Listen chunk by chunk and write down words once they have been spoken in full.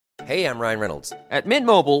Hey, I'm Ryan Reynolds. At Mint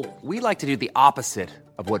Mobile, we like to do the opposite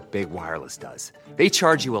of what Big Wireless does. They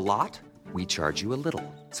charge you a lot, we charge you a little.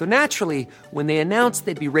 So naturally, when they announced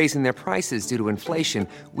they'd be raising their prices due to inflation,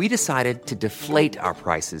 we decided to deflate our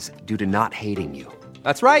prices due to not hating you.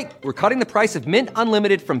 That's right. We're cutting the price of Mint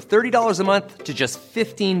Unlimited from $30 a month to just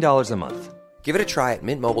 $15 a month. Give it a try at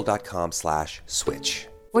mintmobile.com/switch.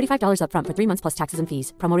 $45 up front for 3 months plus taxes and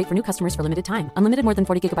fees. Promo rate for new customers for limited time. Unlimited more than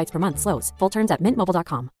 40 gigabytes per month. Slows full terms at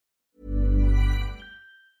mintmobile.com.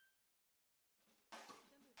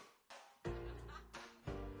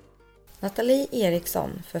 Natalie Eriksson,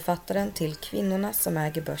 författaren till Kvinnorna som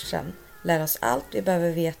äger börsen, lär oss allt vi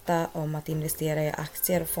behöver veta om att investera i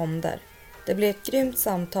aktier och fonder. Det blir ett grymt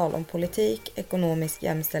samtal om politik, ekonomisk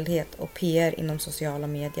jämställdhet och PR inom sociala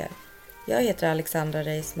medier. Jag heter Alexandra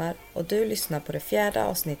Reismar och du lyssnar på det 4:e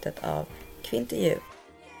avsnittet av Kvintervju.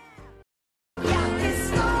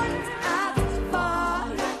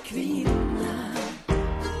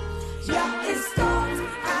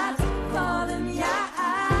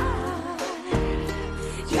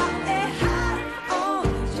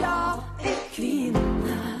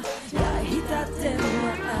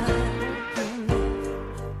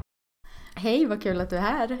 Hej, vad kul att du är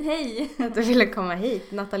här. Hej! Att du ville komma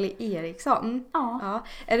hit. Natalie Eriksson. Ja.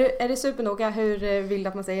 Är det supernoga hur vill du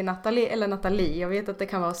att man säger Natalie eller Natalie? Jag vet att det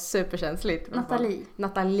kan vara superkänsligt.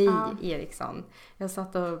 Natalie Eriksson. Jag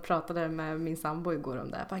satt och pratade med min sambo igår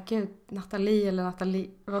om det. Jag bara, gud, Natalie eller Natalie,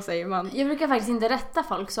 vad säger man? Jag brukar faktiskt inte rätta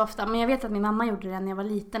folk så ofta. Men jag vet att min mamma gjorde det när jag var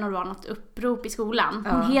liten och det var något upprop i skolan.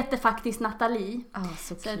 Hon heter faktiskt Natalie.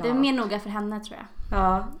 Så det är mer noga för henne, tror jag.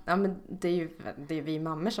 Ja, men det är vi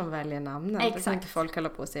mammor som väljer namnen. Exakt. Så inte folk håller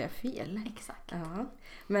på att säga fel. Exakt. Ja.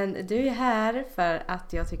 Men du är här för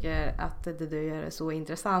att jag tycker att det du gör är så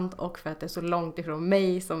intressant och för att det är så långt ifrån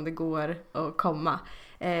mig som det går att komma.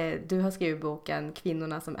 Du har skrivit boken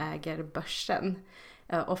Kvinnorna som äger börsen.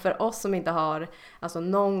 Och för oss som inte har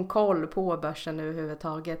någon koll på börsen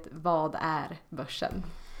överhuvudtaget, vad är börsen?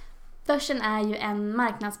 Börsen är ju en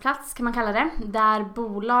marknadsplats, kan man kalla det, där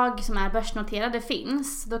bolag som är börsnoterade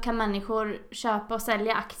finns. Då kan människor köpa och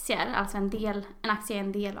sälja aktier, alltså en aktie är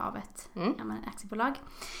en del av ett aktiebolag.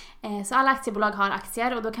 Så alla aktiebolag har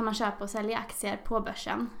aktier och då kan man köpa och sälja aktier på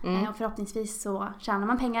börsen. Och förhoppningsvis så tjänar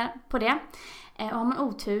man pengar på det. Och har man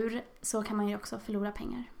otur så kan man ju också förlora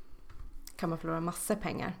pengar. Kan man förlora massor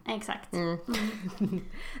pengar? Exakt.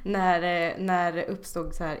 När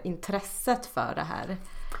uppstod så här intresset för det här?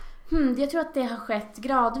 Jag tror att det har skett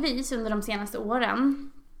gradvis under de senaste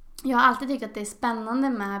åren. Jag har alltid tyckt att det är spännande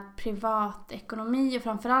med privatekonomi och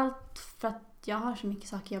framförallt för att jag har så mycket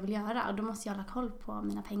saker jag vill göra och då måste jag hålla koll på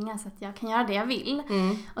mina pengar så att jag kan göra det jag vill.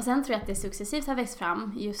 Och sen tror jag att det successivt har växt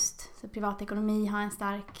fram just så privatekonomi, har en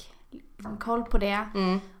stark koll på det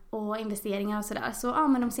och investeringar och sådär. Så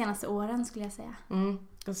men de senaste åren skulle jag säga.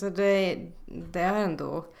 Alltså det är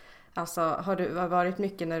ändå... har du varit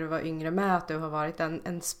mycket när du var yngre med att du har varit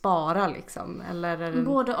en spara liksom? Eller är det...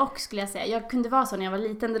 Både och skulle jag säga. Jag kunde vara så när jag var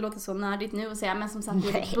liten, det låter så nördigt nu att säga, men som sagt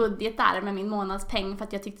jag budgetar med min månadspeng för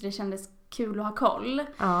att jag tyckte det kändes kul att ha koll.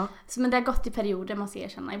 Så men det har gått i perioder, måste jag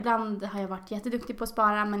erkänna. Ibland har jag varit jätteduktig på att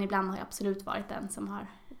spara, men ibland har jag absolut varit den som har...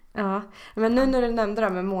 Ja, men nu när du nämnde det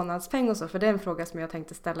med månadspeng och så, för det är en fråga som jag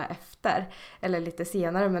tänkte ställa efter eller lite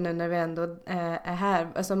senare, men nu när vi ändå är här,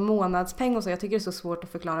 alltså månadspeng och så, jag tycker det är så svårt att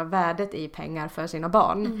förklara värdet i pengar för sina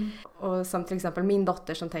barn. Och som till exempel min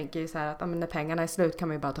dotter som tänker ju så här att när pengarna är slut kan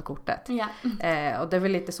man ju bara ta kortet. Och det är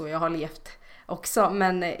väl lite så jag har levt också,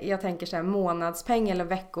 men jag tänker så här, månadspeng eller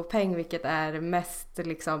veckopeng, vilket är mest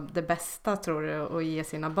liksom det bästa tror du att ge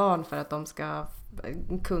sina barn för att de ska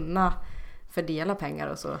kunna fördela pengar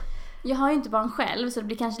och så? Jag har ju inte barn själv så det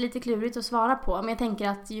blir kanske lite klurigt att svara på, men jag tänker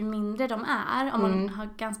att ju mindre de är, om man har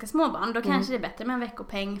ganska små barn, då kanske det är bättre med en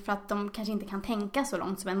veckopeng för att de kanske inte kan tänka så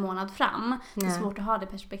långt som en månad fram. Det är svårt att ha det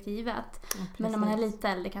perspektivet. Men när man är lite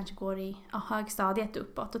äldre, kanske går i högstadiet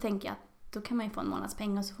uppåt, då tänker jag att då kan man ju få en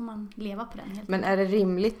månadspeng och så får man leva på den helt. Men är det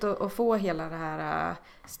rimligt att få hela det här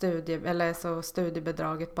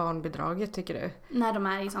studiebidraget, barnbidraget tycker du? När de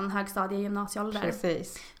är i sån högstadie gymnasieålder.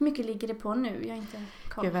 Precis. Hur mycket ligger det på nu? Jag har inte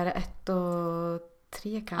koll. Gud, var det 1 och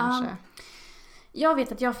 3 kanske? Jag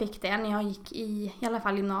vet att jag fick det när jag gick i alla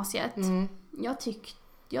fall gymnasiet. Jag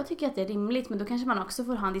tyckte jag tycker att det är rimligt, men då kanske man också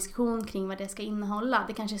får ha en diskussion kring vad det ska innehålla.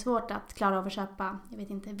 Det kanske är svårt att klara av att köpa, jag vet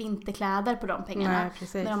inte, vinterkläder på de pengarna. Nej,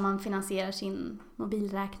 precis. Men om man finansierar sin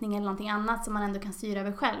mobilräkning eller någonting annat som man ändå kan styra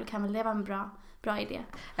över själv, kan väl det vara en bra idé.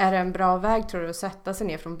 Är det en bra väg, tror du, att sätta sig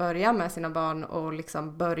ner från början med sina barn och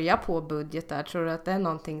liksom börja på budget där? Tror du att det är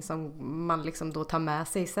någonting som man liksom då tar med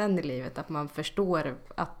sig sen i livet? Att man förstår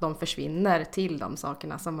att de försvinner till de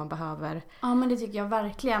sakerna som man behöver? Ja, men det tycker jag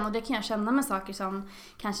verkligen. Och det kan jag känna med saker som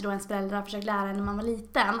kanske då ens föräldrar har försökt lära när man var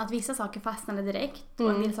liten. Att vissa saker fastnade direkt och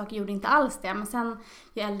en del saker gjorde inte alls det. Men sen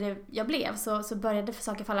ju äldre jag blev så började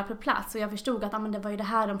saker falla på plats. Och jag förstod att men det var ju det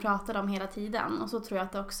här de pratade om hela tiden. Och så tror jag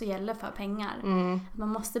att det också gäller för pengar. Att man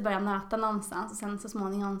måste börja nöta någonstans och sen så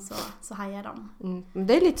småningom så hajar de.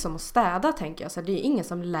 Det är lite som att städa, tänker jag. Så det är ju ingen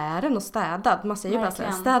som lär en att städa. Man säger bara så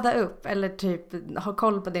här, städa upp eller typ ha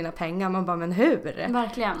koll på dina pengar. Man bara, men hur?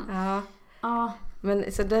 Verkligen. Ja.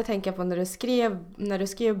 Men så det tänker jag på när du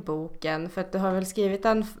skrev boken, för att du har väl skrivit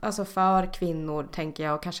den alltså för kvinnor, tänker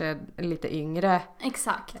jag, och kanske lite yngre.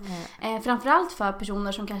 Exakt. Framförallt för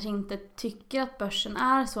personer som kanske inte tycker att börsen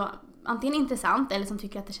är så antingen intressant eller som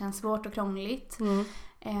tycker att det känns svårt och krångligt.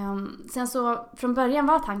 Sen så från början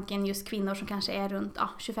var tanken just kvinnor som kanske är runt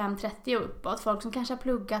 25-30 och uppåt. Folk som kanske har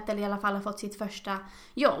pluggat eller i alla fall har fått sitt första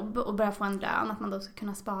jobb och börjar få en lön. Att man då ska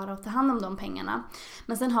kunna spara och ta hand om de pengarna.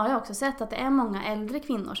 Men sen har jag också sett att det är många äldre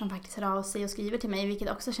kvinnor som faktiskt hör av sig och skriver till mig.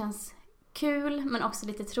 Vilket också känns kul men också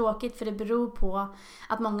lite tråkigt, för det beror på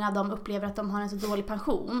att många av dem upplever att de har en så dålig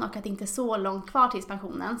pension och att det inte är så långt kvar tills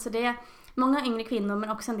pensionen. Så det är många yngre kvinnor men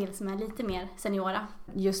också en del som är lite mer seniora.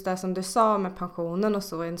 Just det som du sa med pensionen och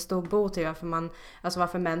så är en stor bot till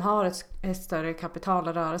varför män har ett större kapital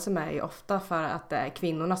att röra sig med är ju ofta för att det är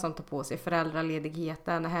kvinnorna som tar på sig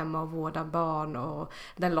föräldraledigheten, är hemma och vårdar barn, och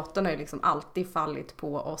den lotten har ju liksom alltid fallit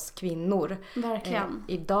på oss kvinnor. Verkligen.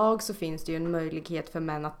 Idag så finns det ju en möjlighet för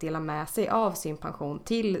män att dela med sig av sin pension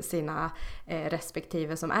till sina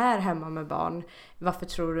respektive som är hemma med barn. Varför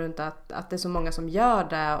tror du inte att det är så många som gör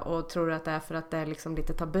det, och tror du att det är för att det är liksom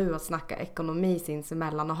lite tabu att snacka ekonomi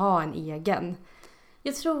sinsemellan och ha en egen?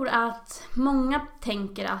 Jag tror att många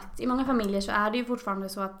tänker att i många familjer så är det ju fortfarande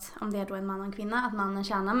så att om det är då en man och en kvinna, att mannen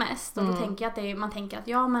tjänar mest. Och då tänker jag att man tänker att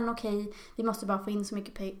ja men okej, vi måste bara få in så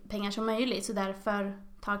mycket pengar som möjligt, så därför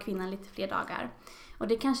tar kvinnan lite fler dagar. Och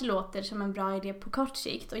det kanske låter som en bra idé på kort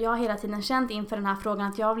sikt. Och jag har hela tiden känt inför den här frågan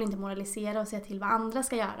att jag vill inte moralisera och säga till vad andra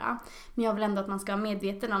ska göra. Men jag vill ändå att man ska vara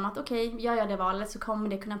medveten om att okej, jag gör det valet så kommer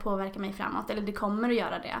det kunna påverka mig framåt. Eller det kommer att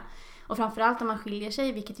göra det. Och framförallt om man skiljer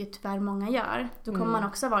sig, vilket ju tyvärr många gör, då kommer man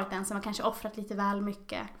också ha varit den som har kanske offrat lite väl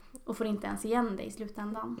mycket och får inte ens igen det i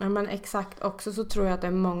slutändan. Ja, men exakt. Också så tror jag att det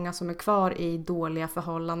är många som är kvar i dåliga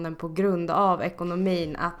förhållanden på grund av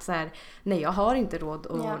ekonomin. Att så här, nej, jag har inte råd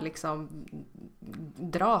att liksom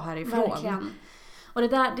dra härifrån. Verkligen. Och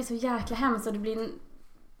det är så jäkla hemskt, och det blir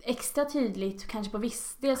extra tydligt kanske på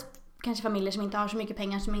dels kanske familjer som inte har så mycket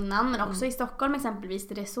pengar som innan, men också i Stockholm exempelvis,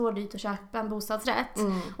 där det är så dyrt att köpa en bostadsrätt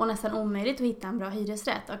och nästan omöjligt att hitta en bra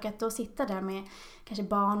hyresrätt, och att då sitta där med kanske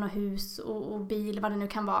barn och hus och bil, vad det nu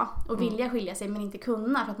kan vara, och vilja skilja sig men inte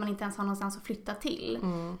kunna för att man inte ens har någonstans att flytta till.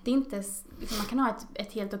 Det är inte liksom, man kan ha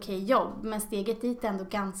ett helt okej jobb, men steget dit är ändå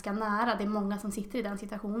ganska nära. Det är många som sitter i den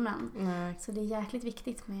situationen. Så det är jäkligt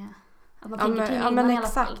viktigt med att man tänker till innan i alla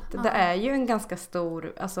fall. Det är ju en ganska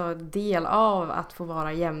stor del av att få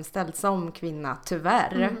vara jämställd som kvinna,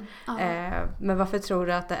 tyvärr. Men varför tror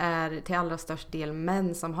du att det är till allra störst del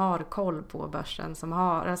män som har koll på börsen,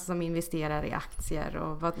 som investerar i aktier?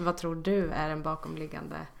 Och vad tror du är den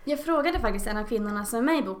bakomliggande? Jag frågade faktiskt en av kvinnorna som är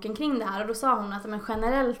med i boken kring det här, och då sa hon att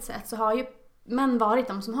generellt sett så har ju män varit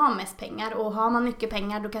de som har mest pengar, och har man mycket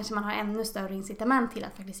pengar då kanske man har ännu större incitament till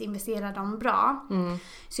att faktiskt investera dem bra.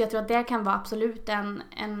 Så jag tror att det kan vara absolut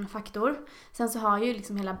en faktor. Sen så har ju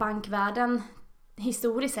liksom hela bankvärlden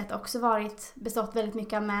historiskt sett också bestått väldigt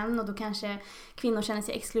mycket av män, och då kanske kvinnor känner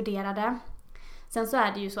sig exkluderade. Sen så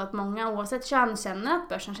är det ju så att många oavsett kön känner att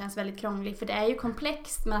börsen känns väldigt krånglig, för det är ju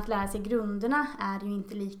komplext, men att lära sig grunderna är ju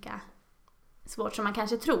inte lika svårt som man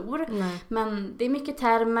kanske tror. Men det är mycket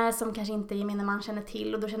termer som kanske inte gemene man känner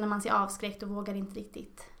till, och då känner man sig avskräckt och vågar inte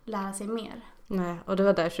riktigt lära sig mer. Nej, och det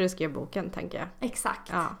var därför du skrev boken, tänker jag. Exakt.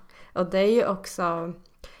 Ja. Och det är ju också,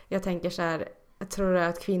 jag tänker så här, jag tror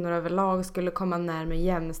att kvinnor överlag skulle komma närmare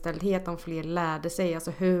jämställdhet om fler lärde sig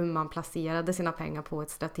alltså hur man placerade sina pengar på ett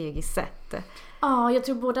strategiskt sätt. Ja, jag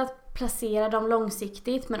tror både att placera dem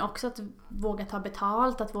långsiktigt, men också att våga ta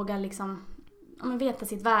betalt, att våga liksom veta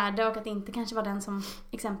sitt värde, och att inte kanske vara den som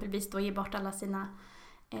exempelvis då ger bort alla sina,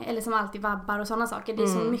 eller som alltid vabbar och sådana saker. Det är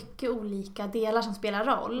så mycket olika delar som spelar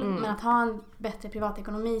roll, men att ha en bättre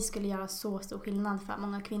privatekonomi skulle göra så stor skillnad för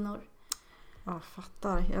många kvinnor. Ja,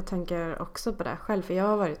 fattar. Jag tänker också på det själv. För jag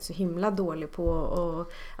har varit så himla dålig på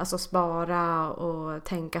att alltså, spara och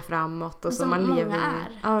tänka framåt. Och så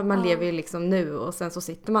man lever ju liksom nu. Och sen så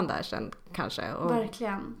sitter man där sen kanske. Och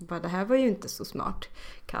verkligen. Bara, det här var ju inte så smart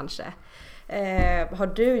kanske.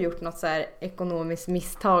 Har du gjort något så här ekonomiskt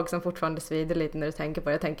misstag som fortfarande svider lite när du tänker på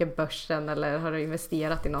det? Jag tänker börsen, eller har du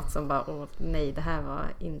investerat i något som bara, nej, det här var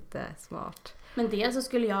inte smart? Men dels så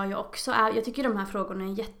skulle jag ju också, jag tycker de här frågorna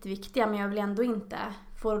är jätteviktiga, men jag vill ändå inte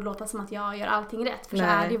få det låta som att jag gör allting rätt. För så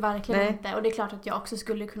är det ju verkligen inte. Och det är klart att jag också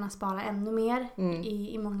skulle kunna spara ännu mer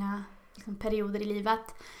i många liksom, perioder i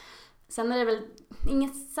livet. Sen är det väl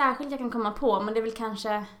inget särskilt jag kan komma på, men det är väl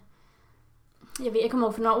kanske... Jag kommer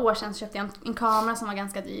ihåg för några år sedan så köpte jag en kamera som var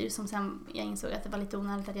ganska dyr, som sen jag insåg att det var lite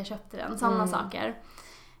onödigt att jag köpte den. Sådana saker.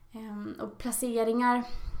 Och placeringar...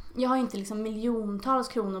 Jag har ju inte liksom miljontals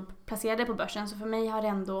kronor placerade på börsen, så för mig har det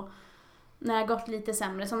ändå, när det har gått lite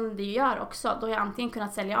sämre, som det gör också, då har jag antingen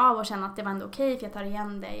kunnat sälja av och känna att det var ändå okej för jag tar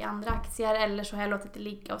igen det i andra aktier, eller så har jag låtit det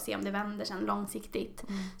ligga och se om det vänder sen långsiktigt.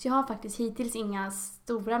 Så jag har faktiskt hittills inga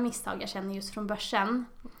stora misstag jag känner just från börsen.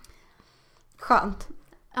 Skönt.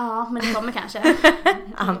 Ja, men det kommer kanske.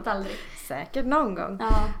 Aldrig. Säkert någon gång. Ja.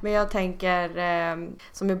 Men jag tänker,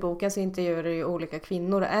 som i boken så intervjuar du ju olika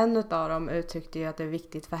kvinnor. En av dem uttryckte ju att det är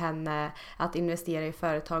viktigt för henne att investera i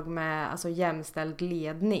företag med alltså, jämställd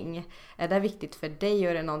ledning. Är det viktigt för dig,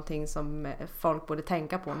 och är det någonting som folk borde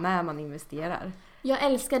tänka på när man investerar? Jag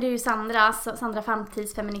älskade ju Sandra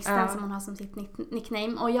framtidsfeministen som hon har som sitt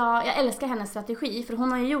nickname. Och jag älskar hennes strategi, för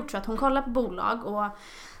hon har ju gjort så att hon kollar på bolag, och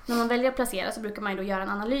när man väljer att placera så brukar man ju då göra en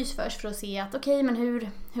analys först för att se att okej, men hur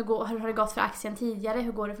har det gått för aktien tidigare?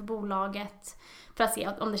 Hur går det för bolaget? För att se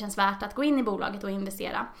om det känns värt att gå in i bolaget och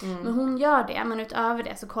investera. Men hon gör det, men utöver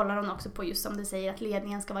det så kollar hon också på just som du säger att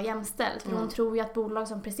ledningen ska vara jämställd. För hon tror ju att bolag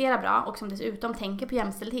som presterar bra och som dessutom tänker på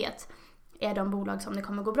jämställdhet är de bolag som det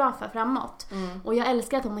kommer gå bra för framåt. Och jag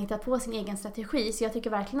älskar att hon har hittat på sin egen strategi, så jag tycker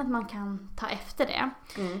verkligen att man kan ta efter det.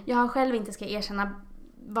 Jag har själv inte, ska jag erkänna,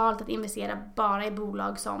 valt att investera bara i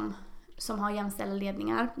bolag som har jämställda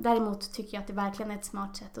ledningar. Däremot tycker jag att det verkligen är ett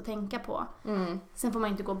smart sätt att tänka på. Sen får man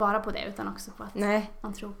inte gå bara på det, utan också på att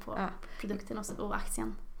man tror på produkten och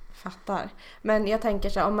aktien. Fattar. Men jag tänker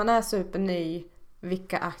så här, om man är superny,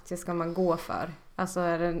 vilka aktier ska man gå för? Alltså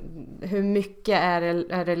hur mycket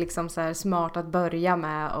är det liksom så här smart att börja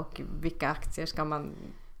med, och vilka aktier ska man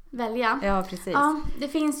välja? Ja, precis. Ja, det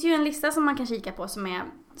finns ju en lista som man kan kika på som är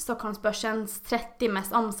Stockholmsbörsens 30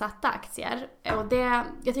 mest omsatta aktier. Och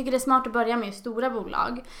jag tycker det är smart att börja med stora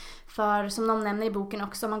bolag. För som de nämner i boken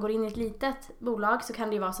också, om man går in i ett litet bolag så kan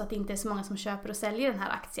det ju vara så att det inte är så många som köper och säljer den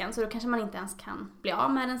här aktien. Så då kanske man inte ens kan bli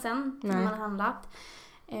av med den sen när man har handlat.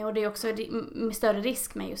 Och det är också med större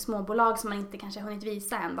risk med just småbolag som man inte kanske har hunnit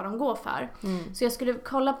visa än vad de går för. Så jag skulle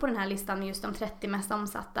kolla på den här listan med just de 30 mest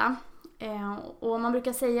omsatta. Och man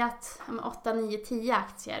brukar säga att 8, 9, 10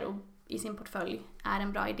 aktier i sin portfölj är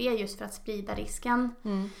en bra idé just för att sprida risken.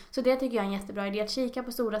 Så det tycker jag är en jättebra idé, att kika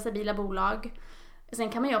på stora stabila bolag. Sen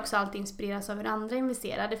kan man ju också alltid inspireras av hur andra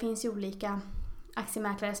investerar. Det finns ju olika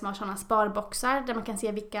aktiemäklare som har sådana sparboxar där man kan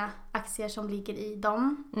se vilka aktier som ligger i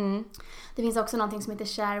dem. Det finns också någonting som heter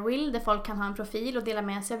Sharewill, där folk kan ha en profil och dela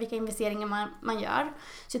med sig av vilka investeringar man gör.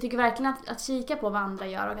 Så jag tycker verkligen att kika på vad andra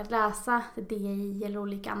gör och att läsa DI eller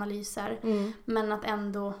olika analyser. Men att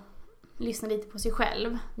ändå lyssna lite på sig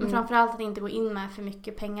själv. Men framförallt att inte gå in med för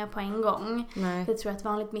mycket pengar på en gång. Nej. Det tror jag är ett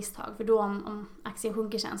vanligt misstag. För då om aktien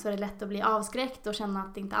sjunker sen så är det lätt att bli avskräckt och känna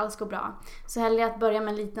att det inte alls går bra. Så hellre att börja med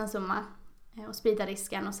en liten summa och sprida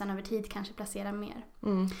risken och sen över tid kanske placera mer.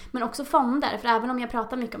 Men också fonder, för även om jag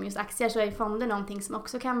pratar mycket om just aktier så är ju fonder någonting som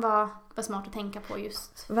också kan vara smart att tänka på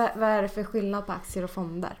just. Vad är det för skillnad på aktier och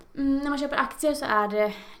fonder? När man köper aktier så är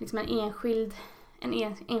det liksom en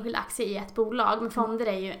enskild aktie i ett bolag, men fonder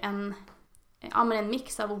är ju en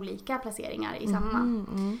mix av olika placeringar i samma.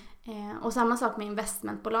 Och samma sak med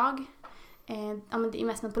investmentbolag.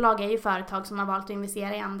 Investmentbolag är ju företag som har valt att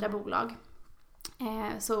investera i andra bolag.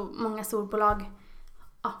 Så många storbolag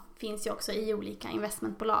finns ju också i olika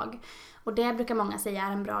investmentbolag. Och det brukar många säga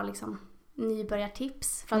är en bra liksom,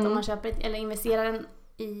 nybörjartips. För att om man köper eller investerar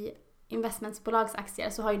i investmentbolags aktier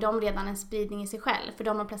så har ju de redan en spridning i sig själv. För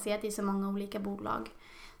de har placerat i så många olika bolag.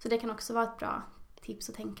 Så det kan också vara ett bra tips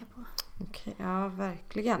att tänka på. Okej, ja,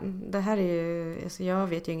 verkligen. Det här är ju, alltså jag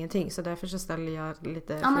vet ju ingenting så därför så ställer jag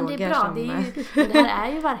lite frågor. Men det är bra. Det här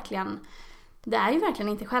är ju verkligen... Det är ju verkligen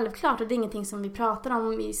inte självklart och det är ingenting som vi pratar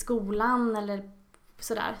om i skolan eller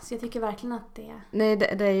sådär. Så jag tycker verkligen att det... Nej,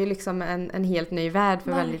 det är ju liksom en helt ny värld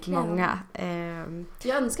för väldigt många.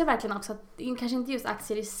 Jag önskar verkligen också att, kanske inte just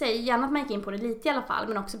aktier i sig, gärna att man gick in på det lite i alla fall,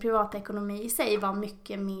 men också privatekonomi i sig var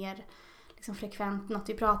mycket mer liksom frekvent något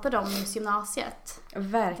vi pratade om i gymnasiet.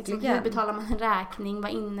 Verkligen. Liksom, hur betalar man en räkning?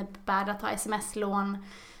 Vad innebär det att ta sms-lån?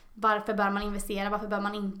 Varför bör man investera? Varför bör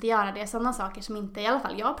man inte göra det? Sådana saker som inte i alla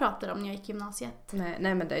fall jag pratade om när jag gick i gymnasiet.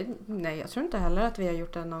 Nej, jag tror inte heller att vi har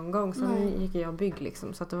gjort det någon gång. Sen gick jag bygg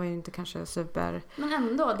liksom, så att det var ju inte kanske super... Men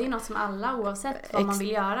ändå, det är något som alla oavsett vad man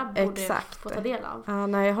vill göra borde få ta del av. Ja,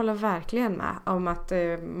 nej, jag håller verkligen med om att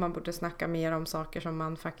man borde snacka mer om saker som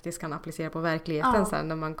man faktiskt kan applicera på verkligheten sen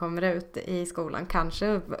när man kommer ut i skolan.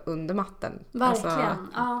 Kanske under matten. Verkligen,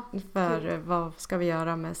 För vad ska vi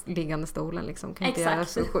göra med liggande stolen liksom? Kan inte göra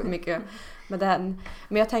så mycket med den.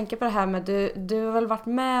 Men jag tänker på det här med du har väl varit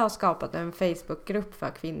med och skapat en Facebookgrupp för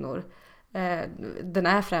kvinnor. Den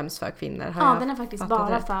är främst för kvinnor. Den är faktiskt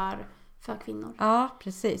bara för kvinnor. Ja,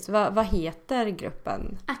 precis. Vad heter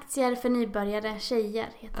gruppen? Aktier för nybörjare tjejer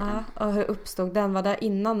heter den. Och hur uppstod den? Var det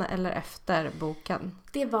innan eller efter boken?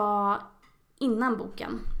 Det var innan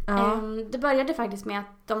boken. Det började faktiskt med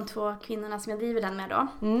att de 2 kvinnorna som jag driver den med då.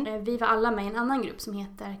 Vi var alla med i en annan grupp som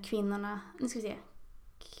heter Kvinnorna. Nu ska vi se.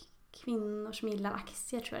 Kvinnor som gillar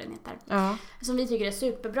aktier tror jag den heter. Som vi tycker är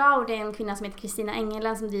superbra, och det är en kvinna som heter Kristina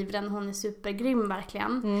Engelen som driver den. Hon är supergrym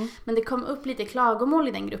verkligen. Men det kom upp lite klagomål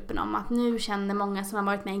i den gruppen om att nu känner många som har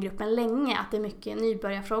varit med i gruppen länge att det är mycket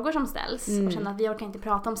nybörjarfrågor som ställs och känner att vi orkar inte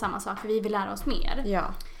prata om samma sak för vi vill lära oss mer.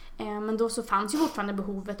 Men då så fanns ju fortfarande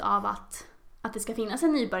behovet av att det ska finnas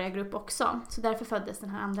en nybörjargrupp också. Så därför föddes den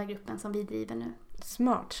här andra gruppen som vi driver nu.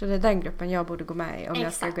 Smart, så det är den gruppen jag borde gå med i om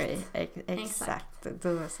jag ska gå i. Exakt.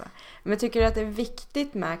 Så. Men tycker du att det är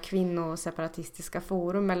viktigt med kvinnoseparatistiska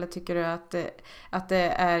forum, eller tycker du att det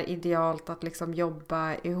är idealt att liksom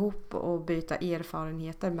jobba ihop och byta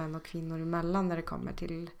erfarenheter män och kvinnor emellan när det kommer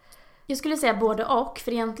till... Jag skulle säga både och,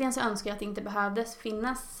 för egentligen så önskar jag att det inte behövdes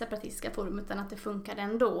finnas separatistiska forum utan att det funkar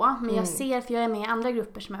ändå. Men jag ser, för jag är med i andra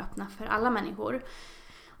grupper som är öppna för alla människor.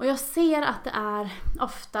 Och jag ser att det är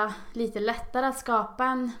ofta lite lättare att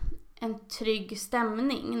skapa en trygg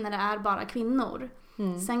stämning när det är bara kvinnor.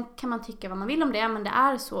 Sen kan man tycka vad man vill om det, men det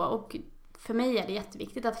är så. Och för mig är det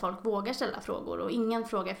jätteviktigt att folk vågar ställa frågor. Och ingen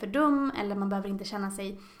fråga är för dum, eller man behöver inte känna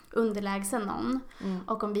sig underlägsen någon.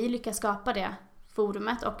 Och om vi lyckas skapa det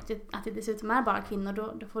forumet och att det dessutom är bara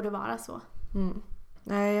kvinnor, då får det vara så.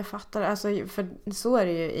 Nej, jag fattar. Alltså, för så är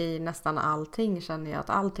det ju i nästan allting, känner jag. Att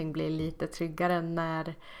allting blir lite tryggare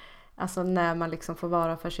när man liksom får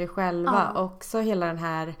vara för sig själva. Och så hela den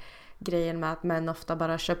här grejen med att män ofta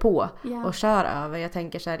bara kör på och kör över. Jag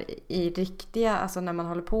tänker så här, i riktiga, alltså när man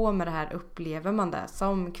håller på med det här, upplever man det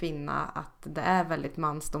som kvinna att det är väldigt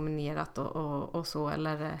mansdominerat och så,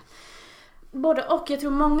 eller... Både och. Jag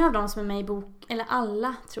tror många av de som är med i boken, eller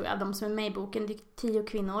alla tror jag av de som är med i boken, det är 10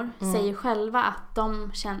 kvinnor, säger själva att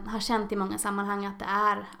de har känt i många sammanhang att det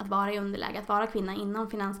är att vara i underläge, att vara kvinna inom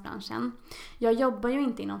finansbranschen. Jag jobbar ju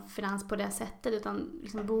inte inom finans på det sättet, utan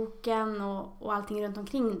liksom boken och allting runt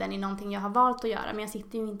omkring den är någonting jag har valt att göra. Men jag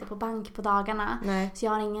sitter ju inte på bank på dagarna. Nej. Så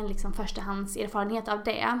jag har ingen liksom förstahands erfarenhet av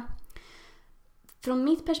det. Från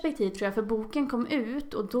mitt perspektiv tror jag, för boken kom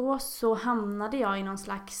ut och då så hamnade jag i någon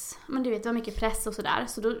slags, men du vet, det var mycket press och sådär.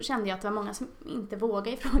 Så då kände jag att det var många som inte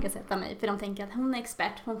vågade ifrågasätta mig, för de tänker att hon är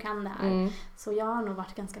expert, hon kan det här. Så jag har nog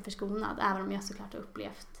varit ganska förskonad, även om jag såklart har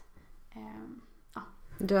upplevt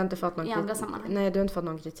du har inte fått någon i andra sammanhang. Nej, du har inte fått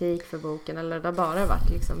någon kritik för boken, eller det har bara varit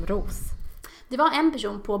liksom ros. Det var en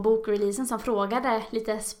person på bokreleasen som frågade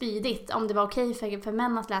lite spydigt om det var okej för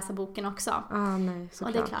män att läsa boken också. Nej, såklart.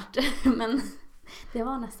 Och det är klart, men... Det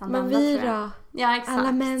var nästan men vi då? Ja, exakt.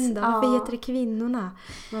 Alla män då? Varför heter det Kvinnorna?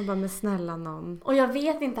 Man bara, med snälla någon. Och jag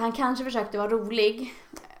vet inte, han kanske försökte vara rolig.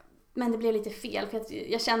 Men det blev lite fel.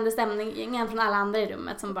 För jag kände stämningen från alla andra i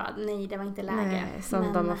rummet som bara, nej, det var inte läge. Nej,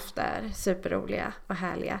 som de ofta är. Superroliga och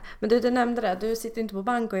härliga. Men du nämnde det, du sitter inte på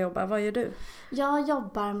bank och jobbar. Vad gör du? Jag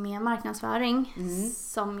jobbar med marknadsföring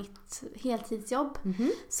som mitt heltidsjobb.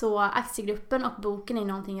 Så aktiegruppen och boken är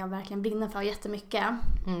någonting jag verkligen brinner för jättemycket.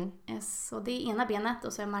 Så det är ena benet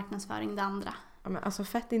och så är marknadsföring det andra. Ja, men alltså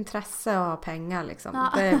fett intresse att ha pengar liksom.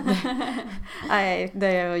 Ja.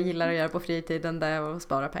 Det jag gillar att göra på fritiden, det är att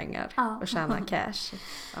spara pengar och tjäna cash.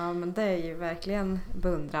 Ja, men det är ju verkligen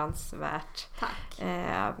beundransvärt. Tack.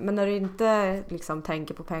 Men när du inte liksom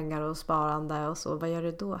tänker på pengar och sparande och så, vad gör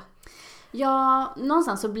du då? Ja,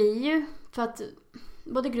 någonstans så blir ju, för att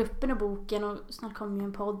både gruppen och boken och snart kommer ju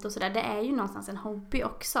en podd och sådär, det är ju någonstans en hobby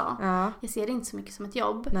också. Ja. Jag ser det inte så mycket som ett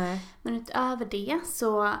jobb. Nej. Men utöver det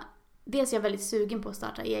så... Dels är jag väldigt sugen på att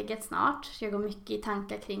starta eget snart. Så jag går mycket i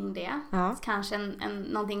tankar kring det. Ja. Kanske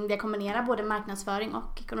någonting där jag kombinerar både marknadsföring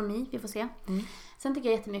och ekonomi. Vi får se. Sen tycker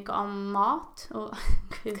jag jättemycket om mat. Och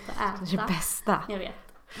gå ut och äta. Det är det bästa. Jag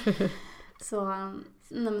vet. Så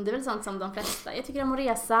det är väl sånt som de flesta. Jag tycker om att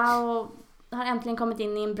resa och har äntligen kommit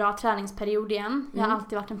in i en bra träningsperiod igen. Jag har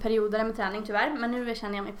alltid varit en periodare med träning tyvärr. Men nu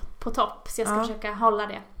känner jag mig på topp. Så jag ska försöka hålla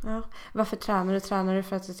det. Ja. Varför tränar du? Tränar du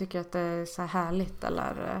för att du tycker att det är så här härligt?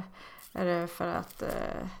 Eller är det för att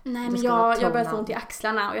nej, men jag börjar få ont i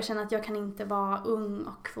axlarna. Och jag känner att jag kan inte vara ung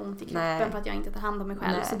och få ont i kroppen för att jag inte tar hand om mig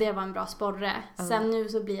själv. Så det var en bra sporre. Sen nu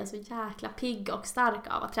så blir jag så jäkla pigg och stark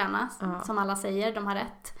av att träna. Som alla säger, de har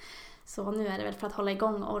rätt. Så nu är det väl för att hålla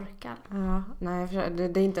igång och orka. Ja, nej,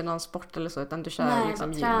 det är inte någon sport eller så, utan du kör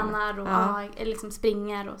liksom gym. Tränar och liksom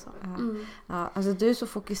springer och så. Ja, alltså du är så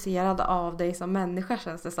fokuserad av dig som människa,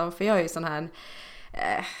 känns det som. För jag är ju sån här...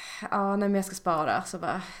 när jag ska spara så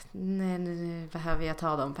bara... Nej, nu behöver jag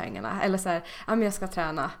ta de pengarna. Eller så här, men jag ska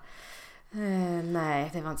träna. Nej,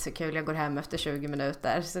 det var inte så kul. Jag går hem efter 20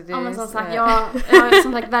 minuter. Så det men som sagt, jag har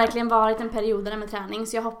som sagt verkligen varit en periodare med träning.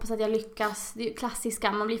 Så jag hoppas att jag lyckas. Det är ju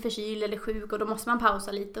klassiska, man blir förkyld eller sjuk och då måste man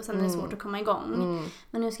pausa lite och sen är det svårt att komma igång.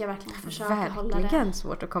 Men nu ska jag verkligen försöka hålla det. Verkligen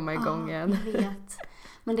svårt att komma igång igen. Jag vet.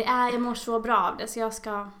 Men jag mår så bra av det så jag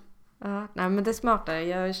ska... Ja, nej, men det är smartare.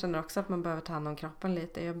 Jag känner också att man behöver ta hand om kroppen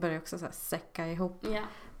lite. Jag börjar också så här säcka ihop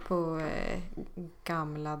på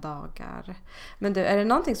gamla dagar. Men du, är det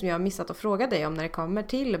någonting som jag har missat att fråga dig om när det kommer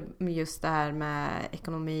till just det här med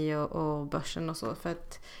ekonomi och börsen och så? För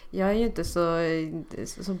att jag är ju inte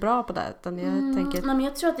så bra på det. Utan jag tänker... men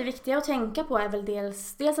jag tror att det viktiga att tänka på är väl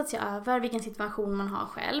dels att se över vilken situation man har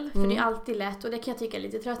själv. För det är alltid lätt, och det kan jag tycka är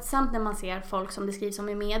lite tröttsamt när man ser folk som det skrivs om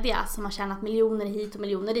i media som har tjänat miljoner hit och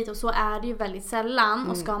miljoner dit. Och så är det ju väldigt sällan.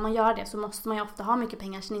 Och ska man göra det så måste man ju ofta ha mycket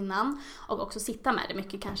pengar sedan innan. Och också sitta med det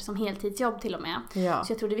mycket, kanske som heltidsjobb till och med. Ja.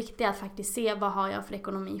 Så jag tror det är viktigt att faktiskt se vad har jag för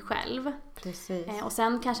ekonomi själv. Precis. Och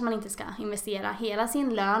sen kanske man inte ska investera hela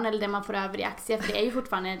sin lön eller det man får över i aktier, för det är ju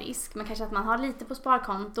fortfarande en risk. Men kanske att man har lite på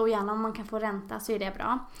sparkonto och gärna om man kan få ränta så är det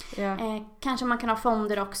bra. Ja. Kanske man kan ha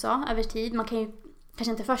fonder också över tid. Man kan ju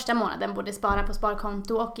kanske inte första månaden både spara på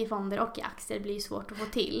sparkonto och i fonder och i aktier. Det blir ju svårt att få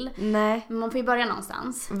till. Nej. Men man får ju börja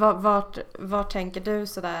någonstans. Vart tänker du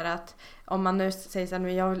sådär att om man nu säger så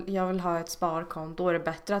här, jag vill ha ett sparkonto, är det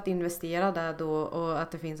bättre att investera där då och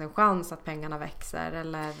att det finns en chans att pengarna växer?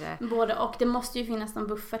 Eller? Både och. Det måste ju finnas någon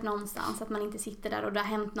buffert någonstans, att man inte sitter där och det har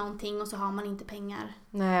hänt någonting och så har man inte pengar.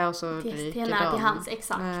 Nej, och så till hands.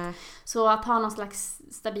 Exakt. Nej. Så att ha någon slags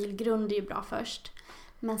stabil grund är ju bra först.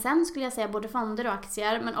 Men sen skulle jag säga både fonder och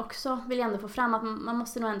aktier, men också vill jag ändå få fram att man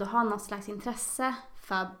måste nog ändå ha något slags intresse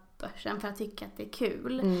för börsen för att tycka att det är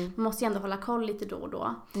kul. Man måste ju ändå hålla koll lite då och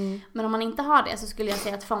då. Men om man inte har det så skulle jag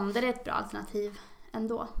säga att fonder är ett bra alternativ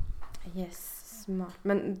ändå. Yes, smart.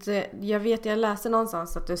 Men jag läste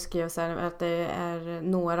någonstans att du skrev så här, att det är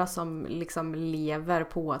några som liksom lever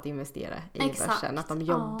på att investera i börsen. Att de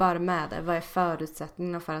jobbar med det. Vad är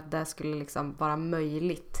förutsättningarna för att det skulle liksom vara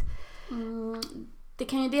möjligt? Det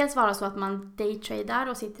kan ju dels vara så att man daytradar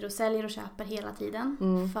och sitter och säljer och köper hela tiden.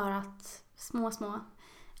 För att små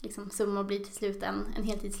liksom, summor blir till slut en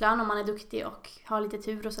heltidslön om man är duktig och har lite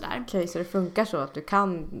tur och sådär. Okej, så det funkar så att du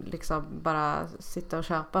kan liksom bara sitta och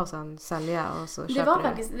köpa och sen sälja och så köper det var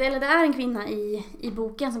faktiskt, det är en kvinna i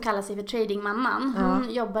boken som kallar sig för tradingmamman.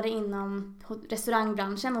 Hon jobbade inom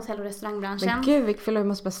restaurangbranschen, hotell- och restaurangbranschen. Men gud, jag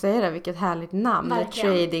måste bara säga det, vilket härligt namn.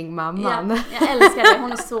 Tradingmamman. Ja, jag älskar det,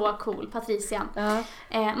 hon är så cool, Patricia.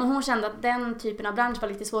 Men hon kände att den typen av bransch var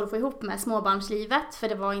lite svår att få ihop med småbarnslivet, för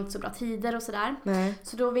det var inte så bra tider och sådär.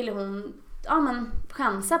 Så då ville hon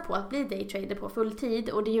chansa på att bli daytrader på fulltid,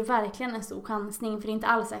 och det är ju verkligen en stor chansning, för det är inte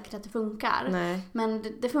alls säkert att det funkar. Men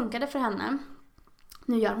det funkade för henne.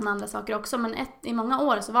 Nu gör hon andra saker också, men i många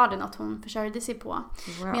år så var det något hon försörjde sig på.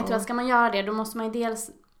 Wow. Men jag tror att ska man göra det, då måste man ju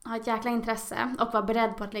dels ha ett jäkla intresse och vara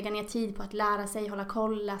beredd på att lägga ner tid på att lära sig, hålla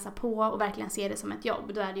koll, läsa på och verkligen se det som ett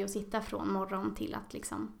jobb. Då är det ju att sitta från morgon till att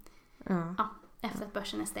liksom efter att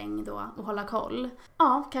börsen är stängd och hålla koll.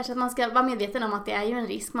 Ja, kanske att man ska vara medveten om att det är ju en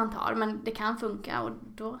risk man tar, men det kan funka, och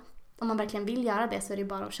då, om man verkligen vill göra det, så är det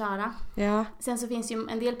bara att köra. Ja. Sen så finns ju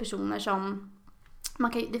en del personer som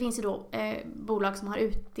det finns ju då bolag som har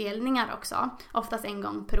utdelningar också, oftast en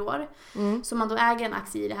gång per år. Så om man då äger en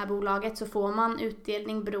aktie i det här bolaget så får man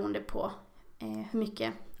utdelning beroende på hur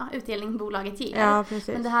mycket utdelning bolaget ger. Ja,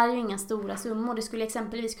 men det här är ju inga stora summor. Det skulle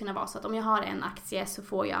exempelvis kunna vara så att om jag har en aktie så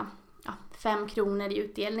får jag 5 kronor i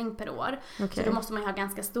utdelning per år. Så då måste man ju ha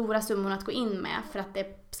ganska stora summor att gå in med för att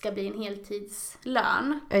det ska bli en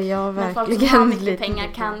heltidslön. Ja, verkligen. Men folk som har mycket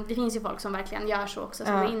pengar det finns ju folk som verkligen gör så också,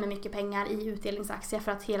 som går in med mycket pengar i utdelningsaktier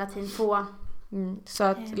för att hela tiden få... Så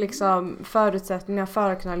att liksom förutsättningarna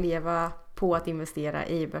för att kunna leva på att investera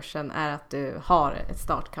i börsen är att du har ett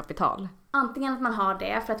startkapital. Antingen att man har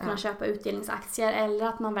det för att kunna köpa utdelningsaktier, eller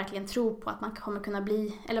att man verkligen tror på att man kommer kunna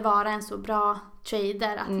bli eller vara en så bra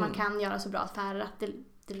trader att man kan göra så bra affärer att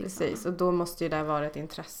det liksom. Precis, och då måste ju det vara ett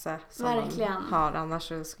intresse som Verkligen. man har,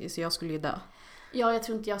 annars så jag skulle ju dö. Ja, jag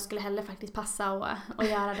tror inte jag skulle heller faktiskt passa och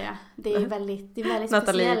göra det. Det är väldigt Natalie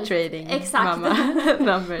speciellt. Trading, Exakt. mamma.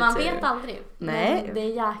 Man vet aldrig. Nej.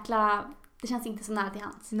 Men det känns inte så nära till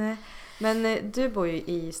hands. Nej. Men du bor ju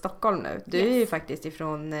i Stockholm nu. Du är ju faktiskt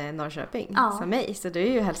ifrån Norrköping som mig. Så du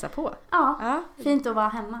är ju hälsa på. Ja, fint att vara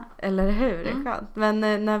hemma. Eller hur? Det är skönt.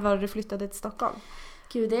 Men när var du flyttade till Stockholm?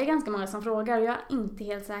 Gud, det är ganska många som frågar. Jag är inte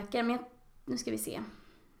helt säker. Men nu ska vi se.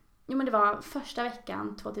 Jo, men det var första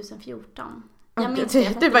veckan 2014.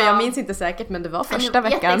 Jag minns inte säkert, men det var första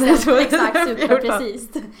veckan. Exakt, superprecis.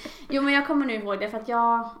 Jo, men jag kommer nu ihåg det för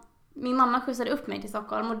att min mamma skjutsade upp mig till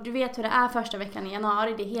Stockholm och du vet hur det är första veckan i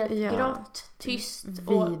januari. Det är helt grått, tyst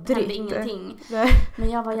och hände ingenting. Men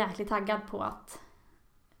jag var jäkligt taggad på att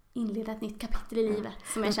inleda ett nytt kapitel i livet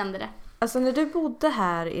som jag kände det. Alltså när du bodde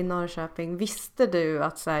här i Norrköping, visste du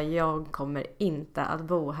att så här, jag kommer inte att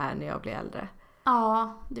bo här när jag blir äldre?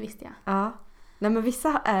 Ja, det visste jag. Ja. Nej, men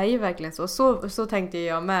vissa är ju verkligen så tänkte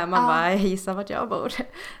jag med. Man bara, gissa vart jag bor.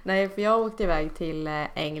 Nej, för jag åkte iväg till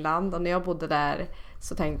England och när jag bodde där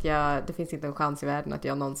så tänkte jag, det finns inte en chans i världen att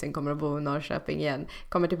jag någonsin kommer att bo i Norrköping igen.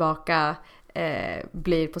 Kommer tillbaka,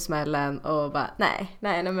 blir på smällen och bara, nej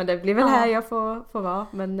men det blir väl här jag får vara.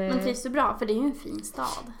 Men trivs du bra? För det är ju en fin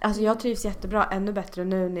stad. Alltså jag trivs jättebra, ännu bättre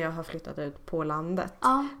nu när jag har flyttat ut på landet.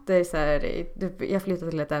 Ja. Det är så här, jag flyttat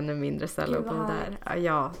till ett ännu mindre ställe och bo där.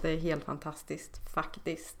 Ja, det är helt fantastiskt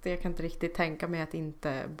faktiskt. Jag kan inte riktigt tänka mig att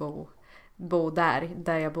inte bo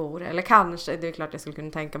där jag bor. Eller kanske, det är klart jag skulle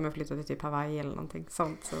kunna tänka mig att flytta till typ Hawaii eller någonting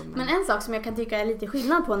sånt. Så, men en sak som jag kan tycka är lite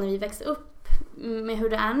skillnad på när vi växte upp med hur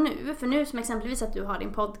det är nu. För nu som exempelvis att du har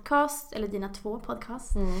din podcast, eller dina 2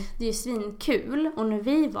 podcasts. Det är ju svinkul. Och när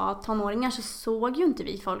vi var tonåringar så såg ju inte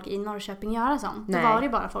vi folk i Norrköping göra sånt. Nej. Det var ju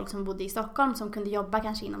bara folk som bodde i Stockholm som kunde jobba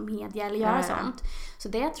kanske inom media eller göra sånt. Så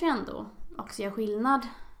det tror jag ändå också gör skillnad.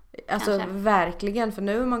 Alltså kanske. Verkligen, för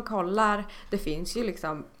nu man kollar, det finns ju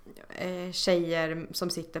liksom tjejer som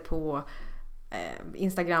sitter på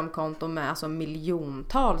Instagramkonton med alltså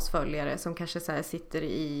miljontals följare som kanske så här sitter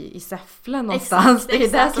i Säffle någonstans. Det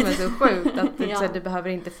är det som är så sjukt att det behöver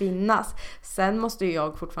inte finnas. Sen måste ju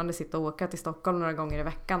jag fortfarande sitta och åka till Stockholm några gånger i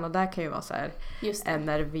veckan och där kan ju vara så här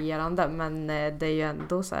enerverande, men det är ju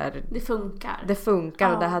ändå så här, det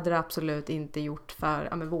funkar och det hade det absolut inte gjort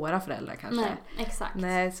för med våra föräldrar kanske. Nej, exakt.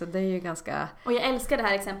 Nej, så det är ju ganska... Och jag älskar det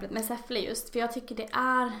här exemplet med Säffle just, för jag tycker det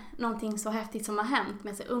är någonting så häftigt som har hänt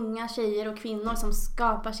med så unga tjejer och kvinnor som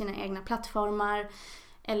skapar sina egna plattformar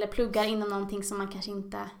eller pluggar inom någonting som man kanske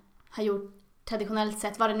inte har gjort traditionellt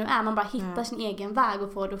sett, vad det nu är. Man bara hittar sin egen väg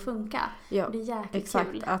och får det att funka. Ja, och det är jäkligt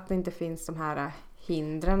exakt, kul. Att det inte finns de här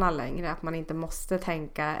hindren längre. Att man inte måste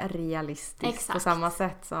tänka realistiskt på samma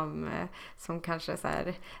sätt som kanske så här,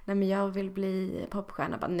 nej men jag vill bli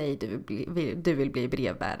popstjärna. Bara, nej, du vill bli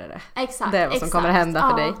brevbärare. Exakt. Det är vad som kommer hända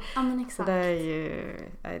för dig. Ja, men exakt. Så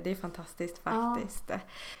det är fantastiskt faktiskt. Ja.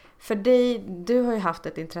 För dig, du har ju haft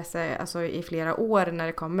ett intresse alltså, i flera år när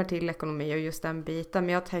det kommer till ekonomi och just den biten.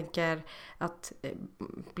 Men jag tänker att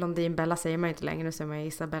Blondin Bella säger man inte längre, nu säger man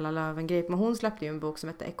Isabella Löwengrip. Men hon släppte ju en bok som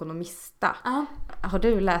heter Ekonomista. Ja. Har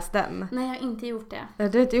du läst den? Nej, jag har inte gjort det.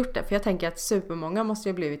 Du har inte gjort det? För jag tänker att supermånga måste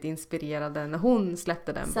ju ha blivit inspirerade när hon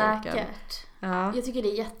släppte den boken. Säkert. Ja. Jag tycker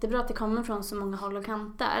det är jättebra att det kommer från så många håll och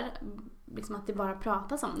kanter. Liksom att det bara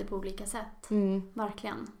pratas om det på olika sätt.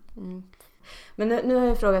 Verkligen. Men nu har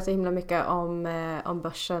jag frågat så himla mycket om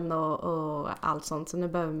börsen och allt sånt. Så nu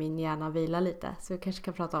behöver min hjärna vila lite. Så vi kanske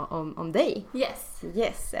kan prata om dig.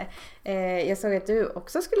 Yes. Jag såg att du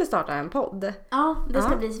också skulle starta en podd. Ja, det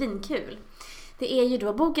ska bli svinkul. Det är ju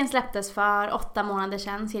då, boken släpptes för 8 månader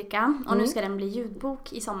sedan cirka. Och nu ska den bli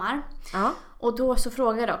ljudbok i sommar. Ja. Och då så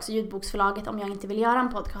frågade också ljudboksförlaget om jag inte vill göra en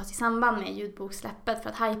podcast i samband med ljudbokssläppet för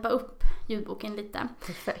att hypa upp ljudboken lite.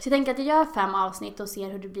 Perfekt. Så jag tänker att jag gör 5 avsnitt och ser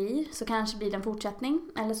hur det blir. Så kanske blir det en fortsättning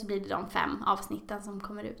eller så blir det de 5 avsnitten som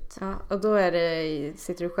kommer ut. Ja, och då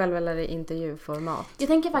sitter du själv eller är det intervjuformat? Jag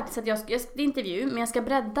tänker faktiskt att det är intervju, men jag ska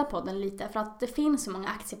bredda podden lite för att det finns så många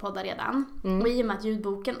aktiepoddar redan. Och i och med att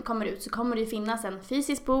ljudboken kommer ut så kommer det ju finnas en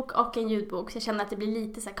fysisk bok och en ljudbok. Så jag känner att det blir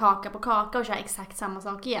lite så här kaka på kaka och köra exakt samma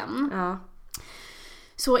sak igen. Ja.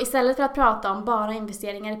 Så istället för att prata om bara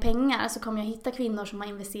investeringar i pengar så kommer jag hitta kvinnor som har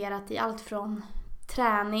investerat i allt från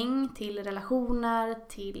träning till relationer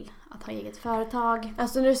till att ha eget företag.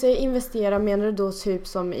 Alltså när du säger investera, menar du då typ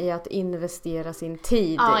som i att investera sin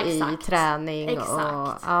tid i träning?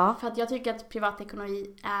 Exakt. För att jag tycker att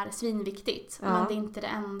privatekonomi är svinviktigt. Men det är inte det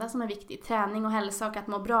enda som är viktigt. Träning och hälsa och att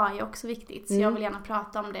må bra är också viktigt. Så jag vill gärna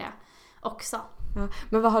prata om det också. Ja.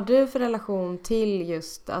 Men vad har du för relation till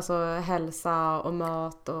just alltså hälsa och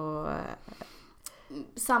mat och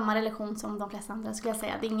samma relation som de flesta andra skulle jag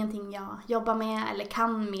säga. Det är ingenting jag jobbar med eller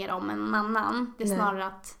kan mer om än någon annan. Det är snarare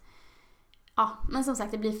att, ja, men som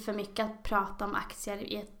sagt det blir för mycket att prata om aktier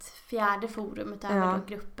i ett fjärde forum utöver då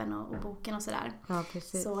gruppen och boken och sådär. Ja,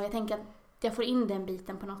 precis. Så jag tänker att jag får in den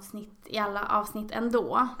biten på något snitt i alla avsnitt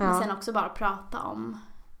ändå. Men sen också bara prata om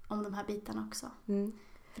de här bitarna också.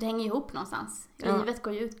 För det hänger ju ihop någonstans. Livet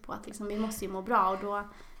går ju ut på att liksom, vi måste ju må bra och då är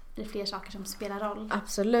det fler saker som spelar roll.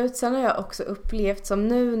 Absolut. Sen har jag också upplevt som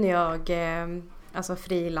nu när jag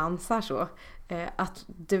frilansar så att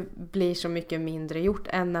det blir så mycket mindre gjort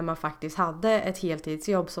än när man faktiskt hade ett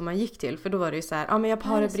heltidsjobb som man gick till. För då var det ju så här, men jag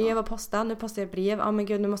har ett brev att posta, nu postar jag brev, men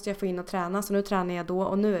gud nu måste jag få in och träna, så nu tränar jag då,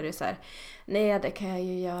 och nu är det så här, nej det kan jag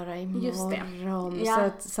ju göra imorgon. Just det. Ja. Så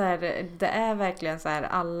att så här, det är verkligen så här,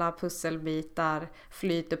 alla pusselbitar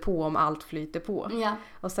flyter på om allt flyter på. Ja.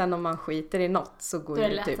 Och sen om man skiter i något så går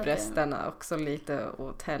ju typ resten också lite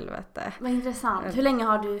åt helvete. Vad intressant. Hur länge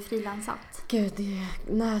har du frilansat? Gud,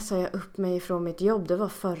 när sa jag upp mig från mitt jobb? Det var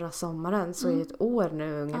förra sommaren. Så i ett år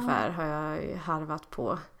nu ungefär har jag harvat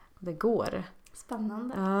på. Det går.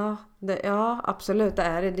 Spännande. Ja, absolut. Det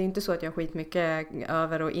är inte så att jag skit mycket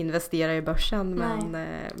över att investera i börsen.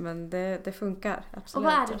 Men det funkar. Absolut.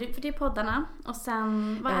 Och vad är det? För det är poddarna. Och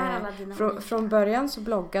sen, vad är alla dina från början så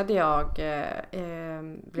bloggade jag.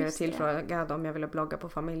 Blev jag tillfrågad om jag ville blogga på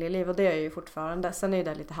familjeliv. Och det är jag ju fortfarande. Sen är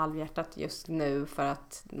det lite halvhjärtat just nu för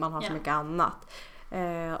att man har så mycket annat.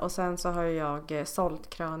 Och sen så har jag sålt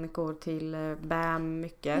krönikor till BAM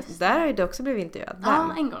mycket. Där har ju det också blivit intervjuad.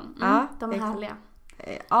 Ja, en gång. De är härliga.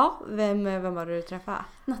 Ja, vem var det du träffade?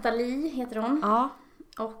 Natalie heter hon. Ja.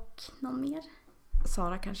 Och någon mer?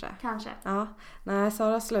 Sara kanske. Ja. Nej,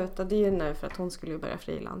 Sara slutade ju nu för att hon skulle ju börja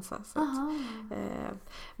frilansa.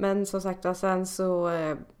 Men som sagt, sen så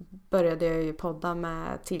började jag ju podda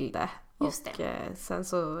med Tilde. Just det. Och sen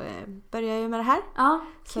så började jag ju med det här. Ja,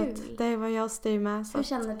 kul. Så det var jag styr med. Hur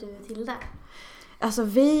känner du till det? Alltså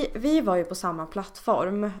vi var ju på samma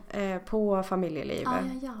plattform på familjeliv.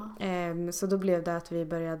 Ja. Så då blev det att vi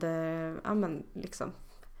började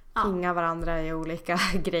pinga varandra i olika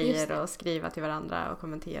grejer och skriva till varandra och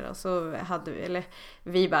kommentera. Och så hade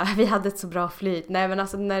vi hade ett så bra flyt. Nej, men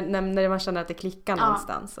alltså när man känner att det klickar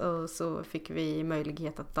någonstans. Och så fick vi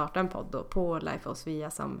möjlighet att starta en podd då, på Life of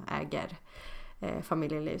Svea som äger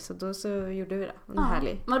familjeliv. Så då så gjorde vi det.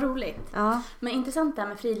 Härligt. Vad roligt. Ja. Men intressant det här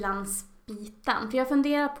med frilansbiten. För jag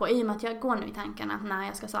funderar på, i och med att jag går nu i tankarna när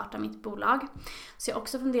jag ska starta mitt bolag. Så jag har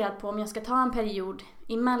också funderat på om jag ska ta en period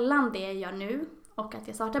emellan det jag gör nu och att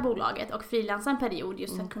jag startar bolaget och frilansa en period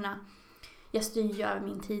just för att kunna, jag styr ju över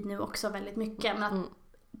min tid nu också väldigt mycket, men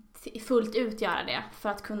att fullt ut göra det för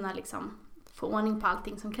att kunna liksom få ordning på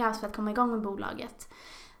allting som krävs för att komma igång med bolaget.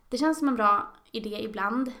 Det känns som en bra idé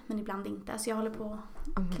ibland, men ibland inte. Så jag håller på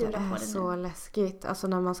att klura på det nu. Det är så läskigt, alltså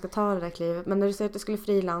när man ska ta det där klivet. Men när du säger att du skulle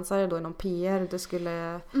frilansa, är det då inom PR? Du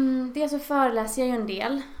skulle... Det så föreläser jag ju en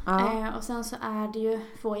del. Och sen så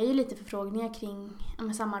får jag ju lite förfrågningar kring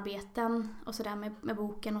samarbeten och sådär med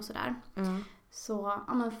boken och sådär. Så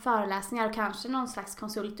föreläsningar och kanske någon slags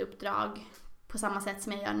konsultuppdrag på samma sätt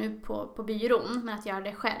som jag gör nu på byrån, men att göra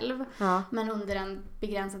det själv. Men under en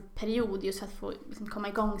begränsad period just för att få komma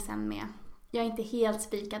igång sen med. Jag är inte helt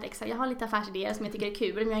spikad exakt. Jag har lite affärsidéer som jag tycker är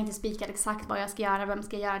kul, men jag är inte spikad exakt vad jag ska göra, vem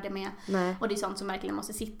ska jag göra det med. Nej. Och det är sånt som verkligen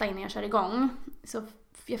måste sitta innan jag kör igång. Så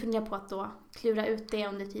jag funderar på att då klura ut det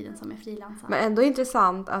under tiden som jag frilansar. Men ändå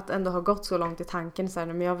intressant att ändå ha gått så långt i tanken så här,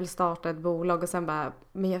 men jag vill starta ett bolag och sen bara,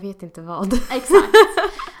 men jag vet inte vad. Exakt.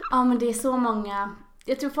 Ja, men det är så många.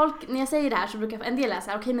 Jag tror folk, när jag säger det här så brukar en del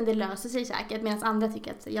läsa okej, men det löser sig säkert, medan andra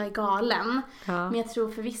tycker att jag är galen. Men jag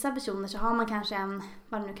tror för vissa personer så har man kanske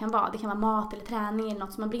vad det nu kan vara, det kan vara mat eller träning eller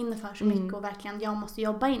något som man brinner för så mycket och verkligen jag måste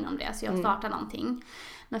jobba inom det, så jag startar någonting.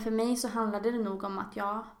 Men för mig så handlade det nog om att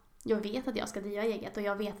jag vet att jag ska driva eget och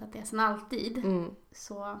jag vet att det är sen alltid.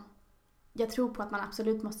 Så jag tror på att man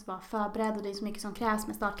absolut måste vara förberedd och det är så mycket som krävs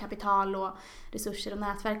med startkapital och resurser och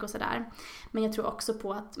nätverk och sådär. Men jag tror också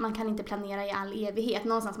på att man kan inte planera i all evighet.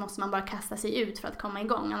 Någonstans måste man bara kasta sig ut för att komma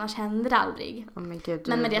igång, annars händer det aldrig.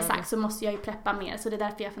 Men med det sagt så måste jag ju preppa mer, så det är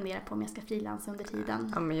därför jag funderar på om jag ska frilansa under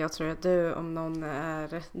tiden. Ja, men jag tror att du om någon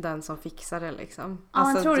är den som fixar det liksom.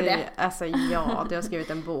 Ja, tror du det? Alltså ja, du har skrivit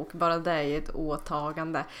en bok, bara det är ett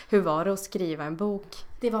åtagande. Hur var det att skriva en bok?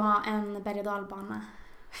 Det var en berg- och dalbana.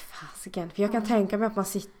 Fasiken, för jag kan tänka mig att man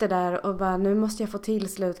sitter där och bara, nu måste jag få till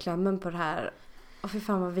slutklämmen på det här. Och för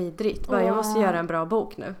fan vad vidrigt. Jag måste göra en bra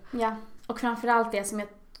bok nu. Ja, och framförallt det som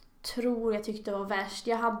jag tyckte var värst.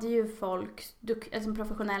 Jag hade ju folk, alltså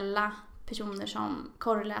professionella personer som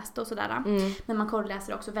korrläste och sådär. Men man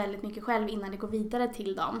korrläser också väldigt mycket själv innan det går vidare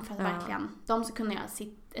till dem. För att verkligen de ska kunna göra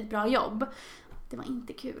ett bra jobb. det var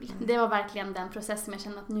inte kul. Det var verkligen den process som jag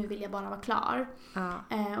kände att nu vill jag bara vara klar.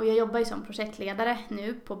 Och jag jobbar ju som projektledare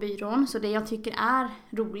nu på byrån. Så det jag tycker är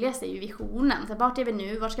roligast är ju visionen. Så vart är vi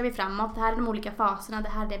nu? Vart ska vi framåt? Det här är de olika faserna. Det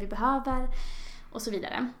här är det vi behöver. Och så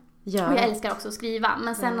vidare. Ja. Och jag älskar också att skriva.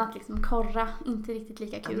 Men sen att liksom korra, inte riktigt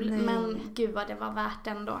lika kul. Men gud vad det var värt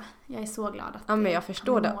ändå. Jag är så glad att men jag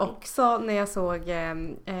förstår det också när jag såg,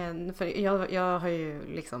 för jag har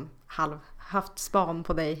ju liksom haft span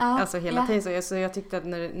på dig alltså hela tiden. Så jag tyckte att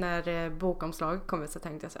när bokomslag kom ut så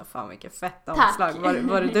tänkte jag så här, fan vilket fett omslag.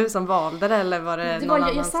 Var det du som valde det eller var det någon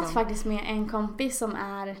annan? Jag satt faktiskt med en kompis som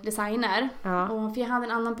är designer. Och för jag hade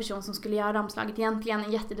en annan person som skulle göra omslaget. Egentligen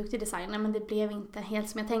en jätteduktig designer, men det blev inte helt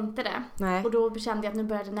som jag tänkte det. Nej. Och då kände jag att nu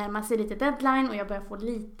började närma sig lite deadline och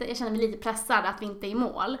jag kände mig lite pressad att vi inte är i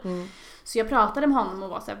mål. Så jag pratade med honom och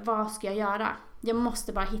var så här, vad ska jag göra? Jag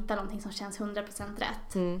måste bara hitta någonting som känns 100%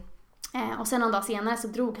 rätt. Och sen någon dag senare så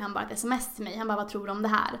drog han bara ett sms till mig. Han bara, vad tror du om det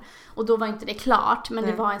här? Och då var inte det klart, men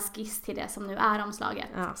det var en skiss till det som nu är omslaget.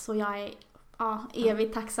 Så jag är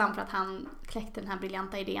evigt tacksam för att han kläckte den här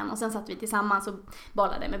briljanta idén. Och sen satt vi tillsammans och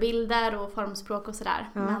bollade med bilder och formspråk och sådär.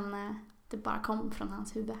 Men det bara kom från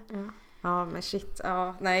hans huvud. Ja, men shit.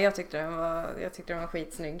 Ja, nej, jag tyckte den var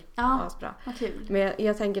skitsnygg. Ja, vad kul. Men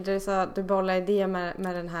jag tänker, du sa att du bollar idé med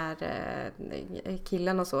den här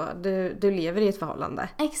killen och så. Du lever i ett förhållande.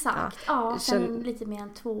 Exakt. Ja, sen lite mer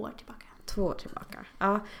än 2 år tillbaka. 2 år tillbaka.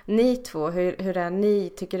 Ja, ni två, hur är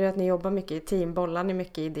ni? Tycker du att ni jobbar mycket i team? Bollar ni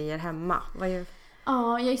mycket idéer hemma? Ja, jag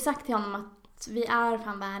har ju sagt till honom att vi är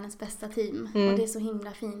fan världens bästa team. Och det är så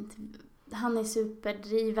himla fint. Han är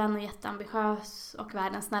superdriven och jätteambitiös och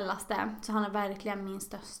världens snällaste. Så han är verkligen min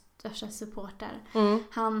största supporter.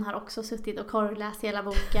 Han har också suttit och korrläst hela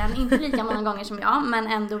boken. Inte lika många gånger som jag, men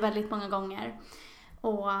ändå väldigt många gånger.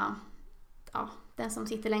 Och den som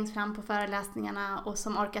sitter längst fram på föreläsningarna och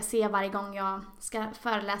som orkar se varje gång jag ska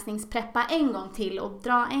föreläsningspreppa en gång till och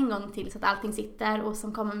dra en gång till så att allting sitter och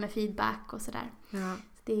som kommer med feedback och sådär. Ja.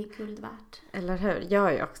 Det är guld värt. Eller hur?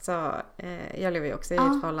 Jag lever ju också i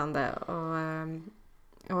ett förhållande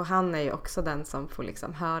och han är ju också den som får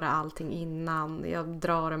liksom höra allting innan. Jag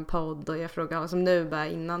drar en podd och jag frågar som nu bara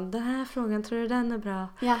innan, den här frågan, tror du den är bra?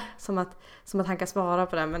 Ja. Som att han kan svara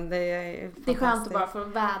på den, men det är skönt att bara få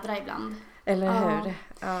vädra ibland. Eller hur?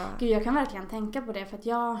 Ja. Gud, jag kan verkligen tänka på det för att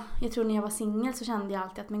jag tror när jag var singel så kände jag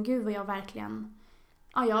alltid att men gud vad jag verkligen...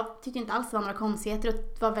 Ja, jag tyckte inte alls det var några konstigheter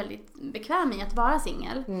och var väldigt bekväm i att vara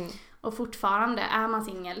singel. Och fortfarande är man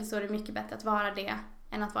singel så är det mycket bättre att vara det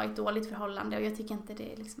än att vara i ett dåligt förhållande. Och jag tycker inte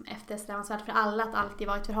det är liksom eftersträvansvärt för alla att alltid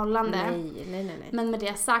vara i ett förhållande. Nej. Men med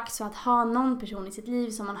det sagt så att ha någon person i sitt liv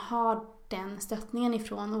som man har den stöttningen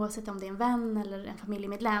ifrån, oavsett om det är en vän eller en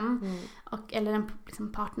familjemedlem eller en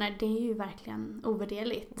liksom partner, det är ju verkligen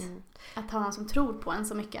ovärderligt. Att ha någon som tror på en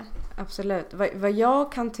så mycket. Absolut. Vad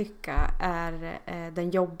jag kan tycka är den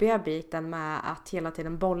jobbiga biten med att hela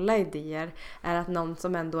tiden bolla idéer är att någon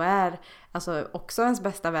som ändå är alltså också ens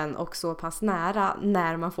bästa vän och så pass nära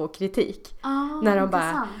när man får kritik.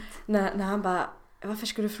 När han bara, varför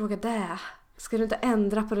ska du fråga det? Ska du inte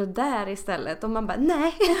ändra på det där istället? Och man bara,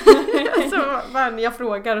 nej. Så jag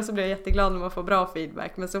frågar och så blir jag jätteglad när man får bra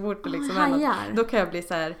feedback. Men så fort det liksom då kan jag bli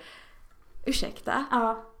så här, ursäkta?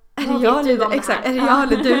 Ja. Är det jag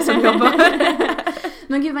eller du som jobbar?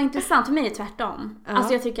 Men gud vad intressant, för mig är det tvärtom.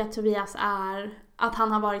 Alltså jag tycker att Tobias att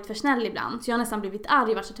han har varit för snäll ibland. Så jag har nästan blivit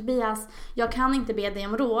arg vart så Tobias, jag kan inte be dig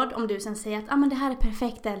om råd om du sen säger att men det här är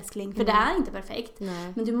perfekt älskling. För det är inte perfekt.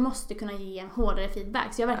 Nej. Men du måste kunna ge en hårdare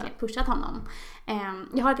feedback. Så jag har verkligen pushat honom.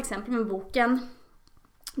 Jag har ett exempel med boken.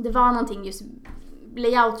 Det var någonting just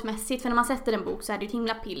layoutmässigt. För när man sätter en bok så är det ju ett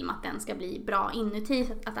himla pill att den ska bli bra inuti.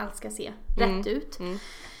 Att allt ska se rätt ut.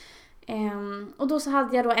 Och då så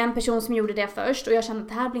hade jag då en person som gjorde det först och jag kände att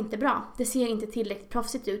det här blir inte bra. Det ser inte tillräckligt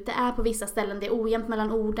proffsigt ut. Det är på vissa ställen, det är ojämnt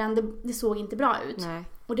mellan orden. Det såg inte bra ut. Nej.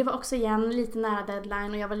 Och det var också igen lite nära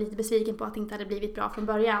deadline och jag var lite besviken på att det inte hade blivit bra från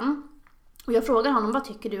början. Och jag frågade honom, vad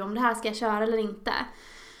tycker du om det här? Ska jag köra eller inte?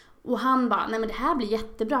 Och han bara, nej men det här blir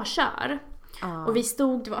jättebra, kör. Och vi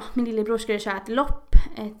stod, min lillebror skulle köra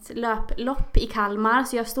ett löplopp i Kalmar.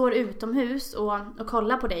 Så jag står utomhus och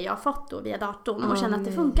kollar på det jag har fått då via datorn. Och känner att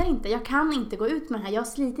det funkar inte, jag kan inte gå ut med den här. Jag har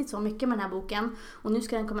slitit så mycket med den här boken. Och nu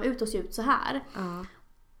ska den komma ut och se ut så här.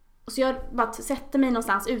 Och så jag bara sätter mig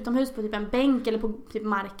någonstans utomhus på typ en bänk eller på typ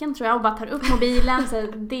marken tror jag. Och bara tar upp mobilen, så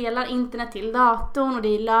delar internet till datorn. Och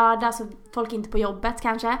det är lördag så folk är inte på jobbet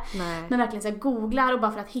kanske. Nej. Men verkligen så jag googlar och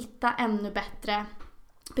bara för att hitta ännu bättre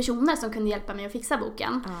personer som kunde hjälpa mig att fixa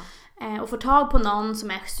boken. Och får tag på någon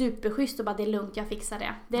som är superschysst och bara det är lugnt, jag fixar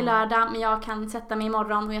det. Det är lördag men jag kan sätta mig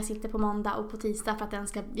imorgon och jag sitter på måndag och på tisdag för att den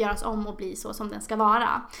ska göras om och bli så som den ska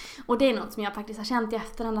vara. Och det är något som jag faktiskt har känt i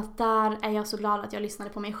efterhand, att där är jag så glad att jag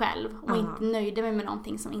lyssnade på mig själv och inte nöjde mig med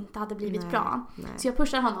någonting som inte hade blivit bra. Så jag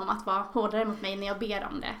pushar honom att vara hårdare mot mig när jag ber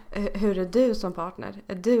om det. Hur är du som partner?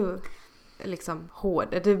 Är du liksom hård?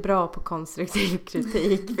 Är du bra på konstruktiv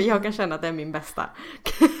kritik? För jag kan känna att det är min bästa.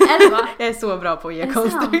 Är det va? Jag är så bra på att ge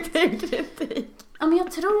konstruktiv kritik. Ja, men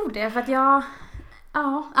jag tror det, för att jag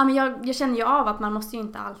känner ju av att man måste ju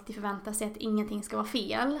inte alltid förvänta sig att ingenting ska vara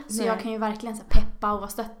fel. Så jag kan ju verkligen så peppa och vara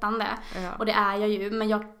stöttande. Ja. Och det är jag ju.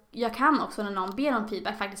 Men jag kan också när någon ber om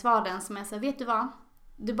feedback faktiskt vara den som är så här, vet du vad?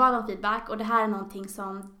 Du bad om feedback och det här är någonting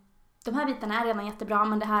som, de här bitarna är redan jättebra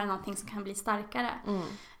men det här är någonting som kan bli starkare.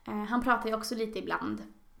 Han pratar ju också lite ibland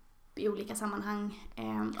i olika sammanhang.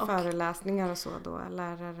 Föreläsningar och så då,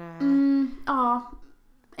 eller är det... Ja,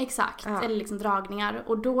 exakt. Ja. Eller liksom dragningar.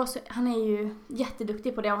 Och då, han är ju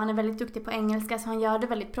jätteduktig på det och han är väldigt duktig på engelska så han gör det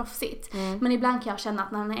väldigt proffsigt. Men ibland kan jag känna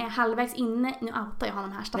att när han är halvvägs inne, nu outar jag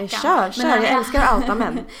honom här stackarn. Kör, jag älskar att outa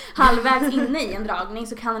män. Halvvägs inne i en dragning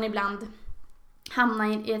så kan han ibland hamna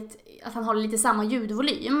i att han håller lite samma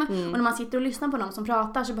ljudvolym. Och när man sitter och lyssnar på någon som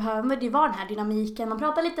pratar så behöver det ju vara den här dynamiken. Man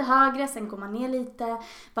pratar lite högre, sen går man ner lite,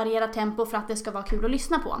 varierar tempo för att det ska vara kul att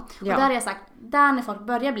lyssna på. Ja. Och där har jag sagt, där när folk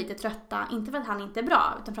börjar bli lite trötta, inte för att han inte är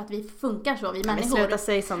bra, utan för att vi funkar så, vi människor. Sluta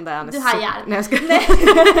säga som det är. Du hajar. Nej.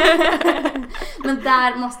 Men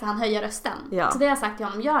där måste han höja rösten. Ja. Så det har jag sagt till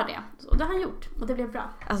honom, gör det. Och det har han gjort. Och det blev bra.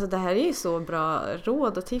 Alltså det här är ju så bra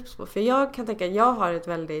råd och tips på. För jag kan tänka, jag har ett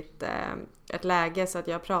väldigt... ett läge så att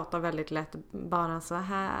jag pratar väldigt lätt bara så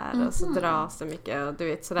här och så dras det mycket och du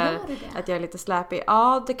vet sådär att jag är lite släpig.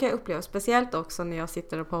 Ja, det kan jag uppleva speciellt också när jag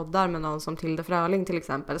sitter och poddar med någon som Tilde Fröling till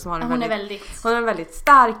exempel som har en hon har en väldigt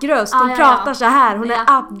stark röst. Hon pratar så här, hon är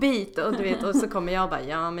upbeat och du vet och så kommer jag bara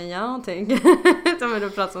jag tänker som du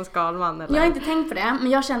pratar som Skalman eller. Jag har inte tänkt på det, men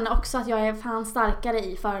jag känner också att jag är fan starkare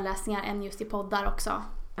i föreläsningar än just i poddar också.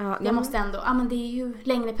 Jag måste ändå, men det är ju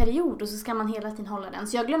längre period och så ska man hela tiden hålla den.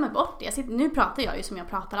 Så jag glömmer bort det. Nu pratar jag ju som jag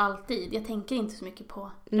pratar alltid. Jag tänker inte så mycket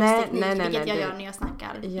på röstteknik, vilket jag gör när jag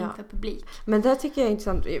snackar inför publik. Men det tycker jag är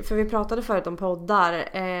intressant, för vi pratade förut om poddar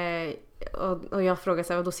och jag frågade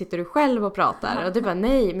så här, och då sitter du själv och pratar? Och du bara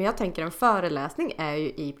nej, men jag tänker en föreläsning är ju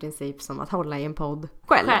i princip som att hålla i en podd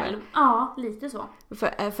själv. Ja, lite så.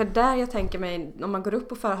 För där jag tänker mig, om man går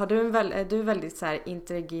upp och är du väldigt så här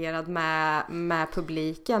interagerad med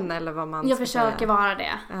publiken eller vad man jag ska försöker säga? Vara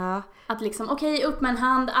det. Ja. Att liksom, okej, upp med en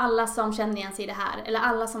hand, alla som känner igen sig i det här. Eller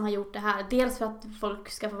alla som har gjort det här. Dels för att folk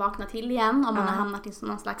ska få vakna till igen om man har hamnat i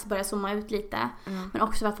någon slags, börja zooma ut lite. Men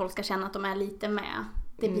också för att folk ska känna att de är lite med.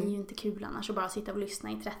 Det blir ju inte kul annars att bara sitta och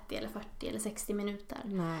lyssna i 30 eller 40 eller 60 minuter.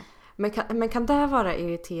 Nej. Men kan det vara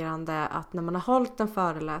irriterande att när man har hållit en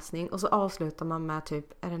föreläsning och så avslutar man med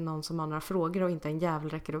typ, är det någon som har några frågor och inte en jävel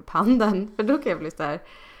räcker upp handen? För då kan jag bli så här.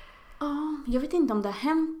 Jag vet inte om det har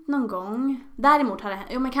hänt någon gång. Däremot har det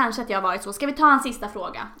hänt, men kanske att jag har varit så. Ska vi ta en sista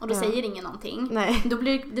fråga? Och då säger ingen någonting. Nej. Då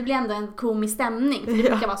blir det ändå en komisk stämning. För det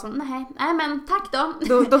brukar vara så, nej men tack då.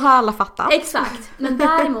 Då har alla fattat. Exakt. Men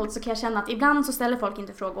däremot så kan jag känna att ibland så ställer folk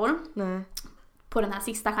inte frågor. Nej. På den här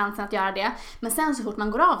sista chansen att göra det. Men sen så fort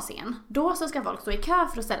man går av scen, då så ska folk stå i kö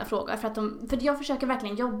för att ställa frågor. För jag försöker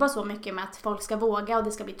verkligen jobba så mycket med att folk ska våga och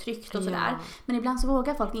det ska bli tryggt och sådär. Men ibland så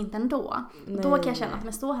vågar folk inte ändå. Nej. Då kan jag känna att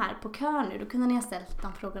men stå här på kö nu, då kunde ni ha ställt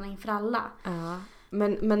de frågorna inför alla. Ja.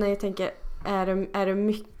 Men när jag tänker, är det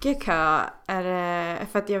mycket kö? Är det,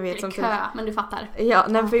 för att jag vet det är kö, men du fattar. Ja,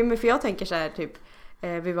 nej, för jag tänker så här typ.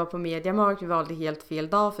 Vi var på Mediamarkt, vi valde helt fel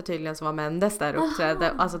dag för tydligen så var Mendes där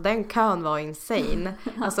uppträdde. Alltså den kön var insane.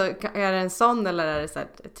 Alltså är det en sån eller är det så här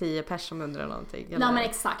 10 personer som undrar någonting? Eller? Nej men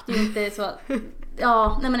exakt, det är inte så.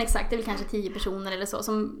 Ja, nej men exakt, det är väl kanske 10 personer eller så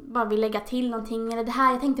som bara vill lägga till någonting. Eller det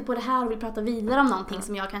här, jag tänkte på det här och vill prata vidare om någonting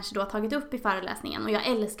som jag kanske då har tagit upp i föreläsningen. Och jag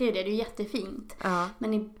älskar ju det, det är ju jättefint.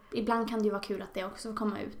 Men ibland kan det ju vara kul att det också får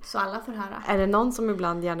komma ut så alla får höra. Är det någon som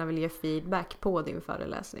ibland gärna vill ge feedback på din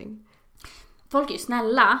föreläsning? Folk är ju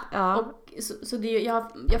snälla och så det är ju,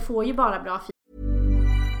 jag får ju bara bra feedback.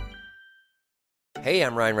 Hey,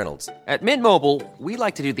 I'm Ryan Reynolds. At Mint Mobile, we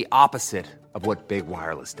like to do the opposite of what Big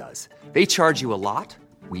Wireless does. They charge you a lot,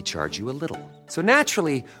 we charge you a little. So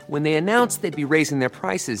naturally, when they announced they'd be raising their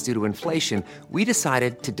prices due to inflation, we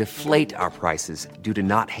decided to deflate our prices due to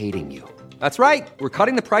not hating you. That's right. We're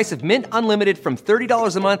cutting the price of Mint Unlimited from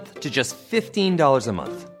 $30 a month to just $15 a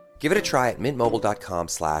month. Give it a try at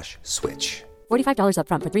mintmobile.com/switch. $45 up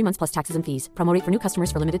front for 3 months plus taxes and fees. Promo rate for new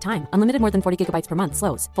customers for limited time. Unlimited more than 40 gigabytes per month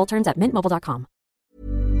slows. Full terms at mintmobile.com.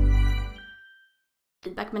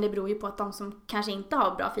 feedback, men det beror ju på att de som kanske inte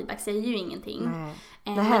har bra feedback säger ju ingenting. Nej.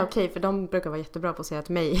 Det här är okej, för de brukar vara jättebra på att säga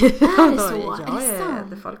till mig. Är det så? Ja, är det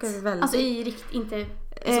sant? Folk är väldigt... Alltså inte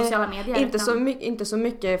i sociala medier? Inte så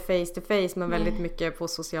mycket face to face, men väldigt mycket på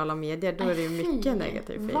sociala medier. Då är det ju mycket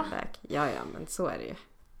negativ feedback. Ja, men så är det ju.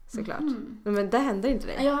 Såklart. Men det händer inte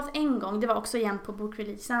det. Jag har haft en gång, det var också igen på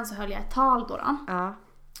bokreleasen, så höll jag ett tal då. Ja.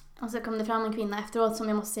 Och så kom det fram en kvinna efteråt som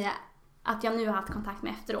jag måste säga att jag nu har haft kontakt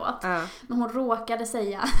med efteråt. Ja. Men hon råkade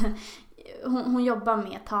säga, hon jobbar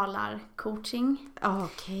med talarcoaching.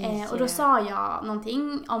 Okay, och då sa jag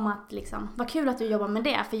någonting om att liksom, vad kul att du jobbar med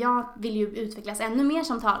det, för jag vill ju utvecklas ännu mer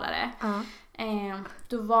som talare.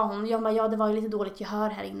 Då var hon, jag bara, det var ju lite dåligt gehör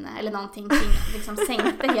här inne eller någonting, liksom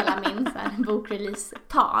sänkte hela min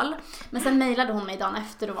bokrelease-tal. Men sen mejlade hon mig dagen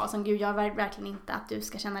efter och var som, gud, jag vill verkligen inte att du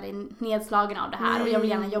ska känna dig nedslagen av det här, och jag vill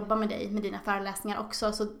gärna jobba med dig med dina föreläsningar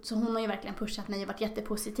också. Så hon har ju verkligen pushat mig och varit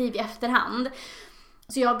jättepositiv i efterhand.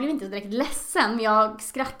 Så jag blev inte direkt ledsen, men jag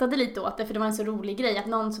skrattade lite åt det, för det var en så rolig grej att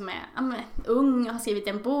någon som är ung och har skrivit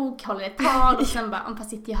en bok, håller ett tal och sen bara, fast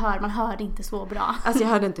sitter jag hör, man hörde inte så bra. Alltså jag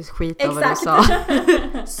hörde inte skit av vad du sa.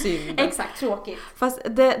 Synd. Exakt, tråkigt. Fast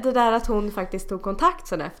det där att hon faktiskt tog kontakt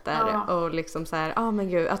sen efter och liksom så här, men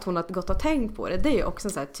gud, att hon har gått och tänkt på det, det är ju också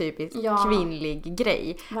en så här typisk kvinnlig grej.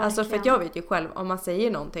 Verkligen. Alltså för att jag vet ju själv, om man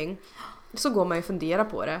säger någonting så går man ju fundera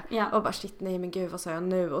på det. Och bara, shit, nej men gud, vad sa jag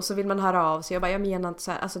nu? Och så vill man höra av sig. Jag menar inte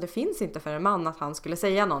så här, alltså det finns inte för en man att han skulle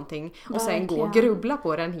säga någonting och sen gå och grubbla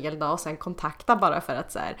på det en hel dag och sen kontakta bara för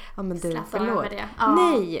att så här, men du, förlåt.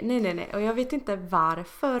 Nej. Och jag vet inte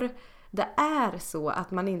varför det är så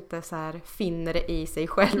att man inte så här finner det i sig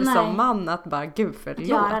själv som man att bara, gud, förlåt.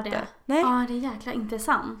 Göra det. Nej. Ja, det är jäkla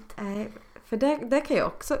intressant. För det kan jag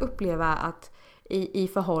också uppleva att i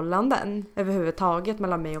förhållanden överhuvudtaget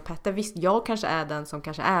mellan mig och Petter. Visst, jag kanske är den som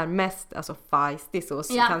kanske är mest feisty så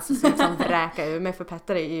kan liksom vräka ur mig, för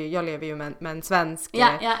Petter är ju, jag lever ju med en svensk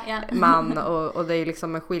man och det är ju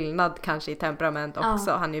liksom en skillnad kanske i temperament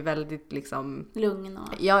också. Han är ju väldigt liksom lugn och...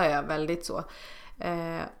 Ja, väldigt så.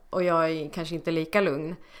 Och jag är kanske inte lika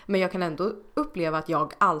lugn. Men jag kan ändå uppleva att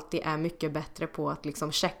jag alltid är mycket bättre på att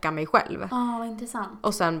liksom checka mig själv. Vad intressant.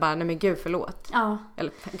 Och sen bara, nej men gud, förlåt.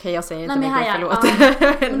 Eller jag säger inte men gud, förlåt.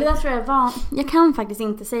 Men det där tror jag var... Jag kan faktiskt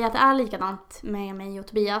inte säga att det är likadant med mig och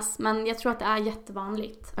Tobias. Men jag tror att det är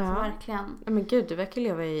jättevanligt. Verkligen. Men gud, du verkar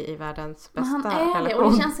leva i världens bästa relation. Men han är det,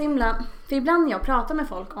 och det känns så himla... För ibland när jag pratar med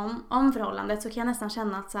folk om förhållandet så kan jag nästan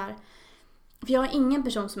känna att så här... För jag är ingen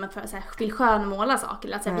person som vill skönmåla saker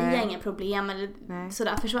eller att vi har inga problem eller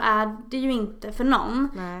sådär, för så är det ju inte för någon.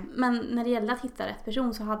 Nej. Men när det gäller att hitta rätt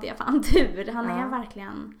person så hade jag fan tur. Han är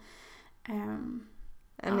verkligen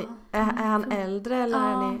är han äldre eller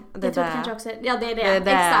är ni det jag tror där? Kanske också, ja, det är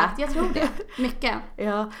det. Exakt, jag tror det. Mycket.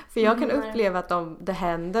 Ja, för jag kan uppleva att om det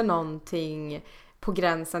händer någonting på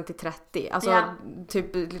gränsen till 30. Alltså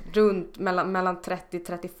typ runt mellan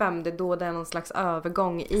 30-35, det är då det är någon slags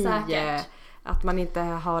övergång i att man inte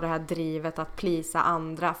har det här drivet att plisa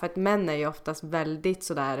andra. För att män är ju oftast väldigt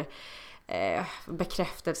sådär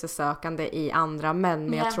bekräftelsesökande i andra män.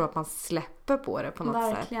 Men jag tror att man släpper på det på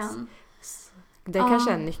något sätt. Det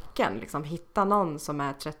kanske är nyckeln, liksom, hitta någon som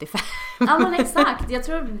är 35. Ja, men exakt. Jag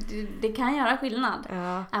tror det kan göra skillnad.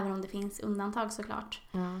 Även om det finns undantag såklart.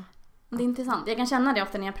 Det är intressant. Jag kan känna det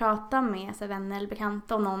ofta när jag pratar med vänner eller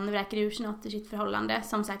bekanta och någon vräker ur sig något i sitt förhållande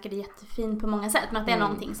som säkert är jättefin på många sätt, men att det är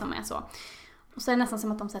någonting som är så. Och så är det nästan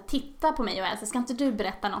som att de tittar på mig och säger, ska inte du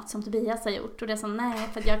berätta något som Tobias har gjort? Och det är så, nej,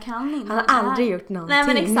 för att jag kan inte. Han har aldrig gjort någonting. Nej,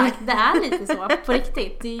 men exakt, det är lite så, på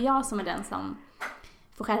riktigt. Det är jag som är den som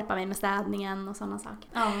får skärpa mig med städningen och sådana saker.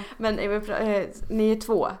 Men ni är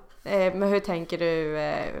 2. Men hur tänker du,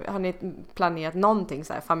 har ni planerat någonting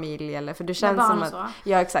så här, familj eller, för det känns som att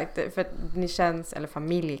ja, exakt, för att ni känns, eller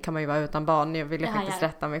familj kan man ju vara utan barn, jag vill faktiskt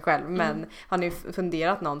rätta mig själv, men har ni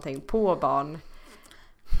funderat någonting på barn?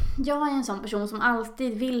 Jag är en sån person som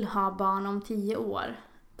alltid vill ha barn om 10 år.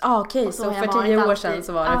 Okej, så för 10 år sedan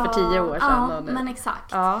så var det för 10 år sedan. Ja, men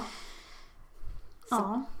exakt.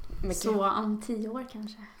 Så om 10 år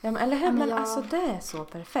kanske. Ja, men, eller hur? Men alltså det är så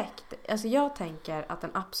perfekt. Alltså jag tänker att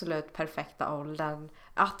den absolut perfekta åldern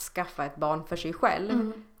att skaffa ett barn för sig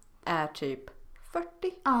själv är typ 40.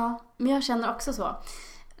 Ja, men jag känner också så.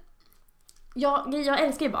 Jag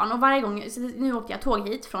älskar ju barn och varje gång, nu åkte jag tåg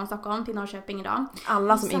hit från Stockholm till Norrköping idag.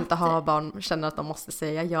 Alla som inte har barn känner att de måste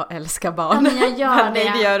säga jag älskar barn. Ja, men jag gör det.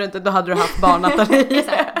 Nej, det gör du inte, då hade du haft barn, Natalie.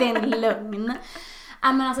 Exakt, det är en lögn.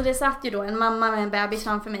 Men alltså det satt ju då en mamma med en bebis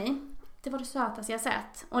framför mig. Det var det sötaste jag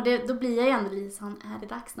sett. Och då blir jag ju ändå lite sån, är det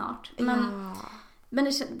dags snart? Men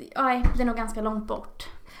det är nog ganska långt bort,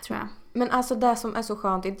 tror jag. Men alltså det som är så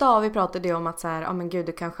skönt idag, vi pratade ju om att så här, ja men gud,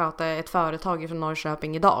 du kan sköta ett företag från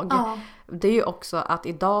Norrköping idag. Ja. Det är ju också att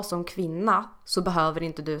idag som kvinna så behöver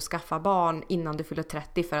inte du skaffa barn innan du fyller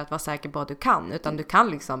 30 för att vara säker på att du kan. Utan du kan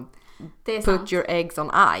liksom put your eggs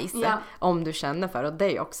on ice om du känner för. Och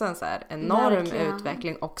det är också en så här enorm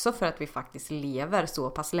utveckling också för att vi faktiskt lever så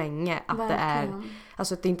pass länge att det är,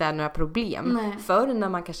 alltså att det inte är några problem. Nej. Förr när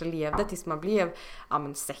man kanske levde tills man blev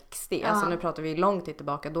 60, alltså nu pratar vi långt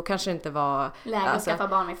tillbaka, då kanske det inte var läge att skaffa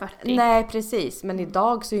barn vid 40. Nej, precis. Men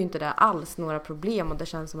idag så är ju inte det alls några problem och det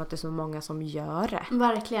känns som att det är så många som gör det.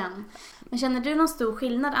 Verkligen. Men känner du någon stor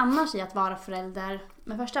skillnad annars i att vara förälder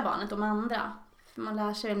med första barnet och med andra? För man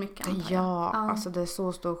lär sig väl mycket, antar jag. Ja, alltså det är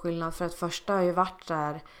så stor skillnad. För att första har ju varit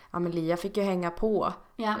där, Amelia fick ju hänga på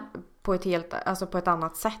på ett helt, alltså på ett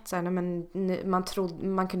annat sätt. Så här, men man trodde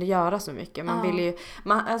man kunde göra så mycket. Man ville ju,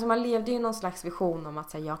 man levde ju någon slags vision om att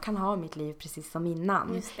säga, jag kan ha mitt liv precis som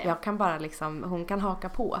innan. Jag kan bara liksom, hon kan haka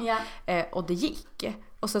på. Och det gick.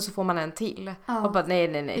 Och sen så får man en till. Och bara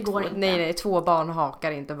nej, 2 barn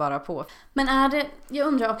hakar inte bara på. Men är det, jag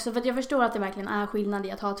undrar också, för att jag förstår att det verkligen är skillnad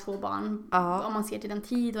i att ha 2 barn. Om man ser till den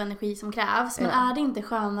tid och energi som krävs. Men är det inte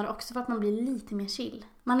skönare också för att man blir lite mer chill?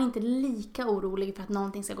 Man är inte lika orolig för att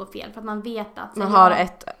någonting ska gå fel. För att man vet att... Man har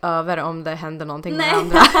ett över om det händer någonting med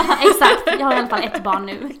andra. Exakt, jag har i alla fall 1 barn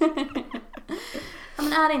nu.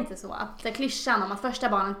 Men är det inte så att klyschan om att första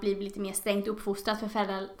barnet blir lite mer strängt uppfostrat för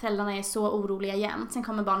föräldrarna är så oroliga jämt. Sen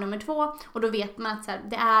kommer barn nummer 2 och då vet man att så här,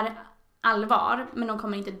 det är allvar, men de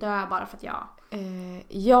kommer inte dö bara för att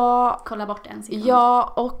jag kollar bort en sekund.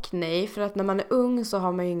 Ja och nej, för att när man är ung så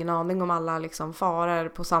har man ju ingen aning om alla liksom faror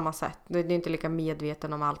på samma sätt. Det är inte lika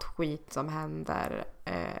medveten om allt skit som händer.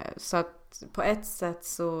 Så att på ett sätt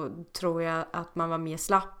så tror jag att man var mer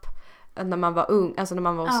slapp när man var ung, alltså när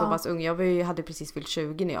man var så pass ung. Jag hade precis fyllt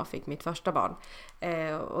 20 när jag fick mitt första barn.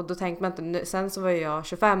 Och då tänkte man inte, sen så var jag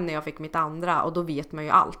 25 när jag fick mitt andra och då vet man ju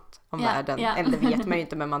allt om världen. Eller vet man ju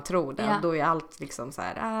inte, men man tror det. Och då är allt liksom så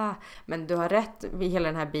här, men du har rätt vid hela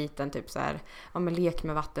den här biten, typ så här, men lek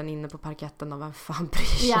med vatten inne på parketten och vem fan bryr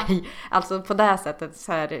sig? Alltså på det sättet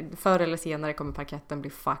så här, förr eller senare kommer parketten bli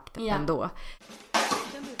fucked ändå.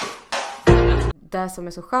 Det som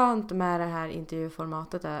är så skönt med det här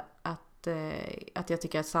intervjuformatet är att jag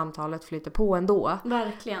tycker att samtalet flyter på ändå.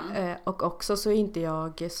 Verkligen. Och också så är inte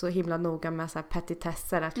jag så himla noga med så här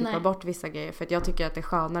petitesser att klippa bort vissa grejer. För att jag tycker att det är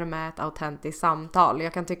skönare med ett autentiskt samtal.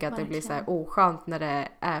 Jag kan tycka att det blir så här oskönt när det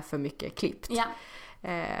är för mycket klippt.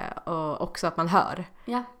 Och också att man hör.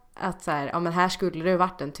 Att så här, men här skulle det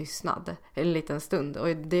varit en tystnad en liten stund. Och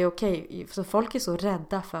det är okej. Så folk är så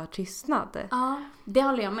rädda för tystnad. Ja, det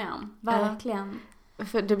håller jag med om. Verkligen.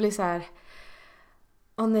 För det blir så här...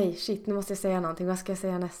 nej, shit, nu måste jag säga någonting. Vad ska jag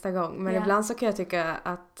säga nästa gång? Men ibland så kan jag tycka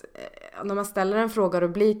att när man ställer en fråga och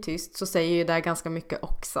blir tyst så säger ju det ganska mycket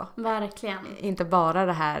också. Verkligen. Inte bara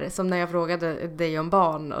det här, som när jag frågade dig om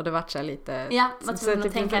barn och det var så här lite... vad tror du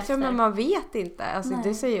tänka efter? Men man vet inte. Alltså,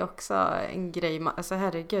 det säger också en grej. Alltså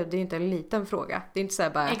herregud, det är ju inte en liten fråga. Det är inte så här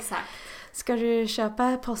bara... Exakt. Ska du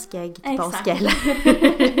köpa påskägg till påsk eller?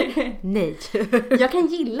 Nej. Jag kan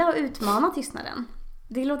gilla att utmana tystnaden.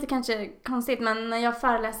 Det låter kanske konstigt, men när jag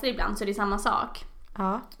föreläser ibland så är det samma sak.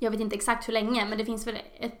 Jag vet inte exakt hur länge, men det finns väl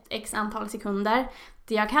ett x antal sekunder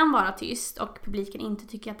där jag kan vara tyst och publiken inte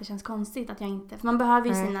tycker att det känns konstigt att jag inte... För man behöver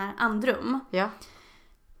ju sina andrum.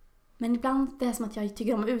 Men ibland det är som att jag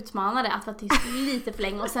tycker om att utmana det, att vara tyst lite för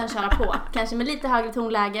länge och sen köra på. Kanske med lite högre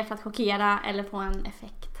tonläge för att chockera eller få en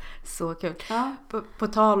effekt. Så kul. På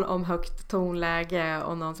tal om högt tonläge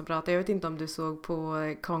och någon som pratar. Jag vet inte om du såg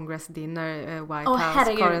på Congress Dinner, White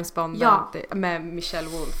House Correspondent med Michelle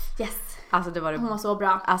Wolf. Yes. Alltså hon var så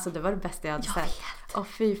bra. Alltså det var det bästa jag hade sett.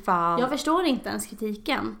 Fy fan. Jag förstår inte ens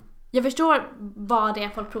kritiken. Jag förstår vad det är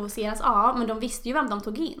folk provoceras av, men de visste ju vem de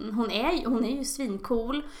tog in. Hon är ju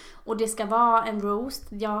svincool och det ska vara en roast.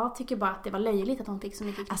 Jag tycker bara att det var löjligt att hon fick så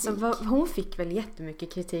mycket kritik. Alltså hon fick väl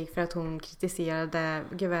jättemycket kritik för att hon kritiserade,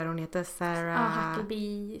 gud vad hon heter, Sarah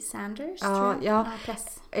Huckabee Sanders, tror jag.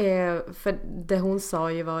 Press. För det hon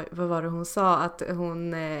sa ju vad var det hon sa? Att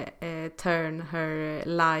hon turn her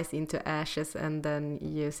lies into ashes and then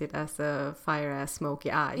use it as a fire as smoky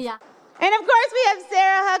eyes. And of course we have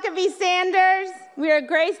Sarah Huckabee Sanders. We are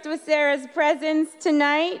graced with Sarah's presence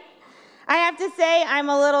tonight. I have to say I'm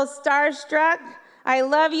a little starstruck. I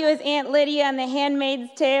love you as Aunt Lydia on The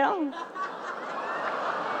Handmaid's Tale.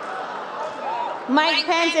 Mike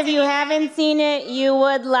Pence, if you haven't seen it, you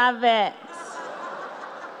would love it.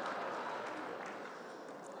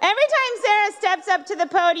 Every time Sarah steps up to the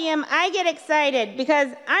podium, I get excited because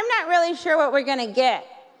I'm not really sure what we're going to get.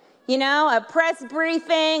 You know, a press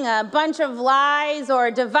briefing, a bunch of lies,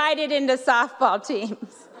 or divided into softball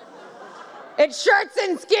teams. It's shirts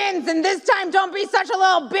and skins, and this time don't be such a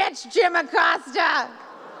little bitch, Jim Acosta.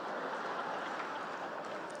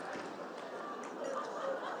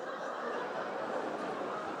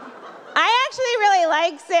 I actually really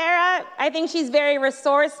like Sarah. I think she's very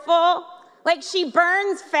resourceful. Like, she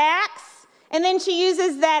burns facts, and then she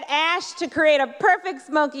uses that ash to create a perfect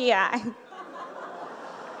smoky eye.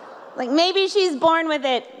 Like, maybe she's born with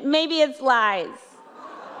it. Maybe it's lies.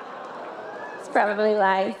 It's probably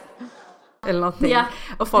lies. Eller någonting. Ja.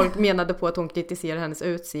 Och folk menade på att hon kritiserade hennes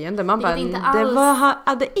utseende. Man bara, det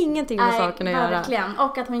hade ingenting med saken att göra. Verkligen.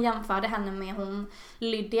 Och att hon jämförde henne med hon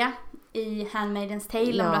Lydia i Handmaid's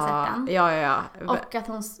Tale, om du har sett den. Ja. Och att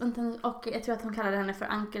hon, och jag tror att hon kallade henne för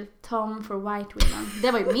Uncle Tom for white women.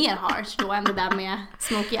 Det var ju mer harsh då än det där med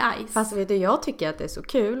Smoky Eyes. Fast vet du, jag tycker att det är så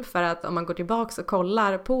kul, för att om man går tillbaka och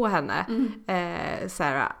kollar på henne,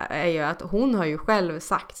 Sarah, är ju att hon har ju själv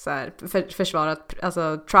sagt så här, försvarat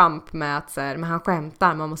alltså Trump med att så här, men han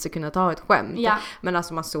skämtar, man måste kunna ta ett skämt. Ja. Men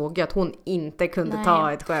alltså man såg ju att hon inte kunde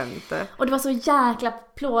ta ett skämt. Och det var så jäkla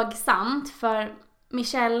plågsamt för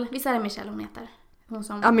Michelle, visst är det Michelle hon heter? Hon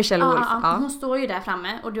som, Michelle Wolf. Ja. Hon står ju där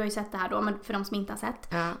framme, och du har ju sett det här då, men för de som inte har sett.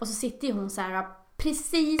 Ja. Och så sitter ju hon så här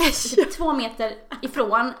precis 2 meter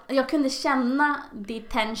ifrån. Jag kunde känna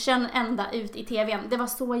tension ända ut i tvn. Det var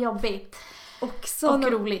så jobbigt.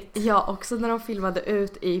 Och roligt. Ja, också när de filmade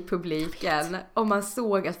ut i publiken. Och man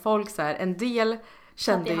såg att folk så här, en del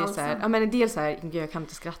kände ju så här, men en del så här, jag kan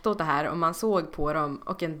inte skratta åt det här, och man såg på dem,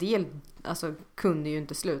 och en del alltså kunde ju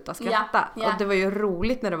inte sluta skratta. Ja. Och det var ju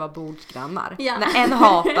roligt när det var bordsgrannar. Ja. När en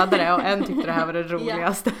hatade det och en tyckte det här var det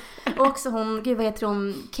roligaste. Ja. Och också hon, gud vad heter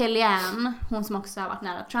hon, Kellyanne, hon som också har varit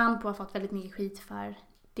nära Trump och har fått väldigt mycket skit för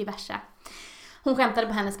diverse. Hon skämtade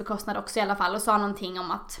på hennes bekostnad också i alla fall, och sa någonting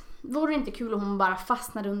om att vore det inte kul om hon bara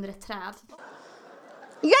fastnade under ett träd.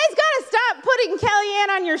 You guys gotta stop putting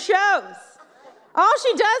Kellyanne on your shows. All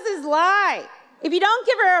she does is lie. If you don't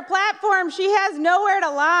give her a platform, she has nowhere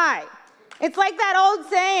to lie. It's like that old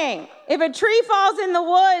saying, if a tree falls in the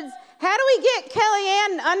woods, how do we get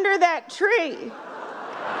Kellyanne under that tree?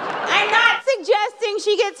 I'm not suggesting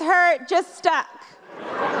she gets hurt, just stuck.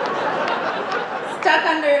 Stuck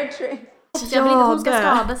under a tree. Jag vill inte att hon ska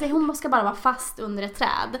skada sig, hon ska bara vara fast under ett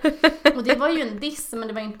träd. Och det var ju en diss, men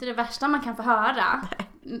det var inte det värsta man kan få höra.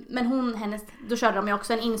 Men då körde de ju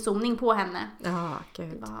också en inzoomning på henne. Ja,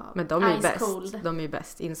 gud. Men de är ju bäst. Cold. De är ju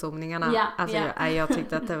bäst, inzoomningarna. Ja, alltså, jag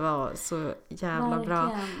tyckte att det var så jävla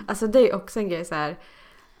bra. Alltså det är också en grej så här,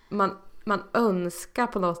 man önskar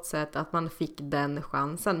på något sätt att man fick den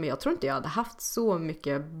chansen, men jag tror inte jag hade haft så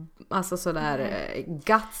mycket alltså sådär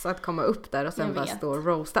guts att komma upp där och sen bara stå och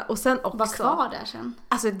roasta. Och sen också, var kvar där sen.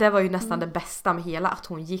 Alltså det var ju nästan det bästa med hela, att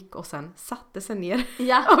hon gick och sen satte sig ner.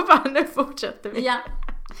 Ja. Och bara, nu fortsätter vi. Ja.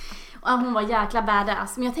 Och hon var jäkla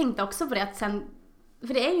badass. Men jag tänkte också på det att sen,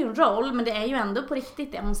 för det är ju en roll, men det är ju ändå på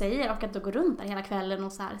riktigt det hon säger, och att då gå runt där hela kvällen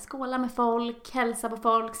och så här skåla med folk, hälsa på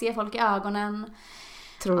folk, se folk i ögonen.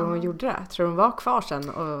 Tror du hon gjorde det? Tror hon var kvar sen?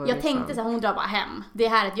 Och jag tänkte så här, hon drar bara hem. Det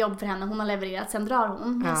här är ett jobb för henne, hon har levererat, sen drar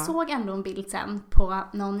hon. Men jag såg ändå en bild sen på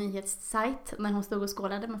någon nyhetssajt när hon stod och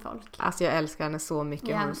skålade med folk. Alltså jag älskar henne så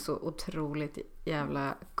mycket. Hon är så otroligt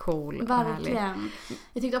jävla cool. Verkligen.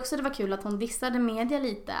 Jag tyckte också det var kul att hon dissade media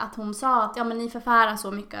lite. Att hon sa att men ni förfärar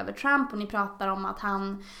så mycket över Trump, och ni pratar om att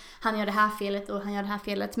han gör det här felet och han gör det här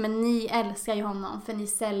felet. Men ni älskar ju honom, för ni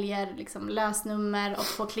säljer liksom lösnummer och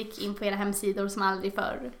får klick in på era hemsidor som aldrig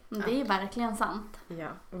förr. Det är verkligen sant. Ja.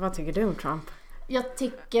 Vad tycker du om Trump? Jag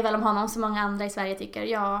tycker väl om honom som många andra i Sverige tycker.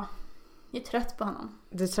 Jag är trött på honom.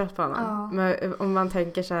 Du är trött på honom? Ja. Men om man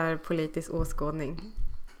tänker så här politisk åskådning.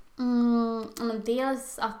 Men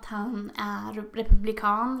dels att han är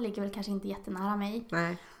republikan, ligger väl kanske inte jättenära mig.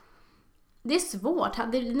 Nej. Det är svårt.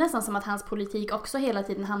 Det är nästan som att hans politik också hela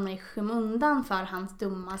tiden hamnar i skymundan för hans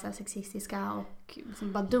dumma, så här, sexistiska och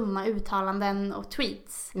liksom bara dumma uttalanden och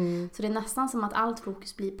tweets. Så det är nästan som att allt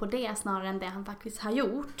fokus blir på det snarare än det han faktiskt har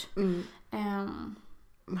gjort.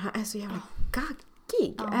 Han är så jävla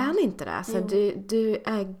gaggig, är han inte det? Så du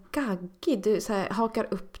är gaggig, du så här, hakar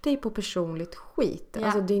upp dig på personligt skit. Ja.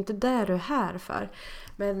 Alltså det är inte där du är här för.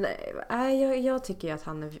 Men jag tycker att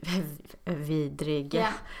han är vidrig.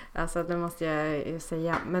 Yeah. Alltså det måste jag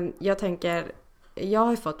säga. Men jag tänker, jag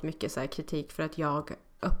har fått mycket så här kritik för att jag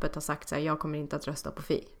öppet har sagt så här, jag kommer inte att rösta på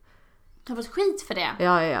Fi. har fått skit för det.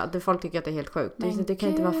 Ja. Folk tycker att det är helt sjukt. Du kan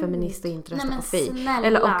inte vara feminist och inte rösta på Fi.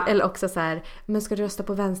 Eller också så här, men ska du rösta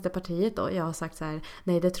på Vänsterpartiet då? Jag har sagt så här,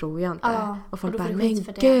 nej det tror jag inte. Ja, och folk bara, men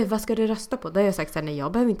gud, vad ska du rösta på? Då har jag sagt så här, nej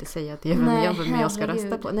jag behöver inte säga att jag ska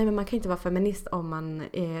rösta på. Nej, men man kan inte vara feminist om man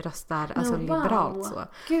röstar alltså liberalt så.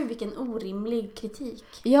 Gud, vilken orimlig kritik.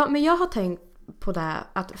 Ja, men jag har tänkt på det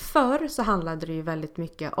att förr så handlade det ju väldigt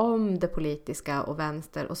mycket om det politiska och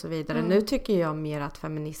vänster och så vidare. Nu tycker jag mer att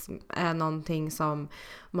feminism är någonting som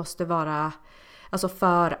måste vara alltså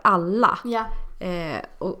för alla. Ja.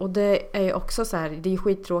 Och det är ju också så här, det är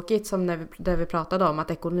skittråkigt som där vi pratade om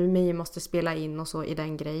att ekonomi måste spela in och så i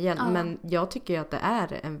den grejen. Ja. Men jag tycker ju att det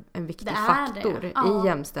är en viktig faktor i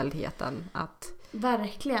jämställdheten.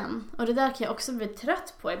 Verkligen. Och det där kan jag också bli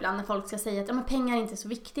trött på ibland när folk ska säga att men pengar är inte så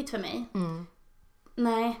viktigt för mig.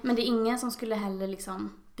 Nej, men det är ingen som skulle heller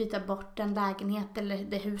liksom byta bort en lägenhet eller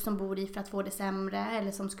det hus som bor i för att få det sämre.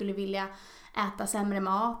 Eller som skulle vilja äta sämre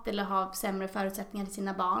mat eller ha sämre förutsättningar till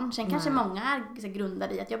sina barn. Sen kanske många är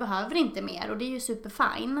grundade i att jag behöver inte mer och det är ju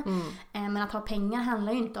superfine. Men att ha pengar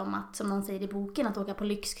handlar ju inte om att, som någon säger i boken, att åka på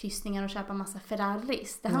lyxkryssningar och köpa massa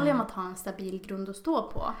Ferraris. Det handlar ju om att ha en stabil grund att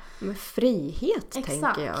stå på. Men frihet,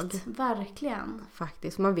 tänker jag. Exakt, verkligen.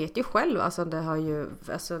 Faktiskt, man vet ju själv, alltså det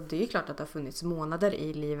är ju klart att det har funnits månader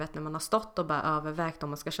i livet när man har stått och bara övervägt om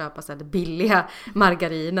man ska köpa så här det billiga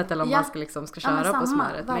margarinet eller om man ska köra på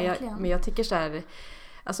smöret. Men jag tycker så här,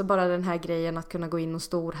 alltså bara den här grejen att kunna gå in och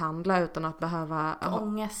storhandla utan att behöva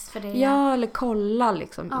ångest för det. Ja, eller kolla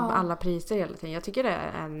liksom alla priser hela tiden. Jag tycker det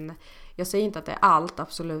är jag säger inte att det är allt,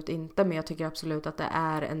 absolut inte, men jag tycker absolut att det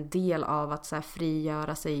är en del av att så här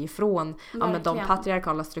frigöra sig ifrån men de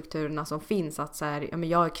patriarkala strukturerna som finns, att så här, men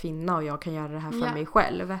jag är kvinna och jag kan göra det här för mig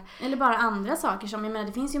själv. Eller bara andra saker som, jag menar,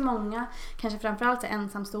 det finns ju många, kanske framförallt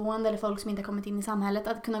ensamstående eller folk som inte har kommit in i samhället,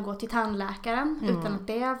 att kunna gå till tandläkaren utan att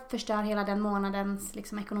det förstör hela den månadens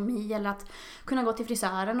liksom ekonomi, eller att kunna gå till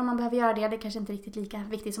frisören om man behöver göra det. Det är kanske inte riktigt lika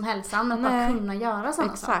viktigt som hälsan, men att bara kunna göra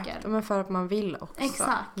sådana saker. Exakt, men för att man vill också.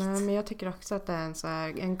 Exakt. Men jag tycker också att det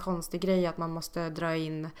är en konstig grej att man måste dra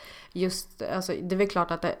in just, alltså det är väl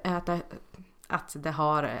klart att det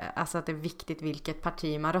är viktigt vilket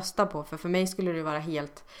parti man röstar på, för mig skulle det vara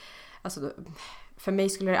helt, alltså för mig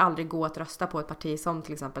skulle det aldrig gå att rösta på ett parti som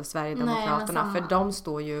till exempel Sverigedemokraterna. För de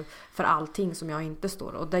står ju för allting som jag inte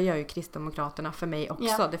står. Och det gör ju Kristdemokraterna för mig också.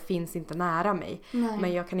 Ja. Det finns inte nära mig. Nej.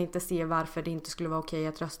 Men jag kan inte se varför det inte skulle vara okej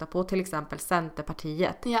att rösta på till exempel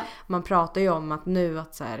Centerpartiet. Ja. Man pratar ju om att nu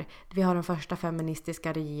att så här, vi har den första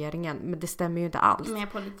feministiska regeringen. Men det stämmer ju inte alls.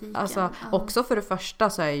 Med politiken. Alltså, också för det första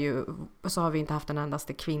så har vi inte haft en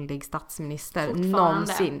endaste kvinnlig statsminister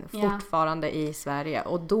någonsin. Fortfarande i Sverige.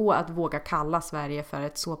 Och då att våga kalla Sverige för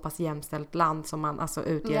ett så pass jämställt land som man alltså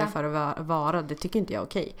utger för att vara, det tycker inte jag är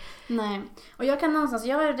okej. Nej, och jag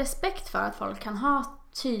har respekt för att folk kan ha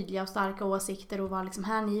tydliga och starka åsikter och vara liksom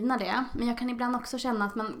hängivna det, men jag kan ibland också känna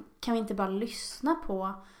att man kan vi inte bara lyssna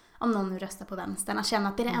på om någon nu röstar på vänstern, att känna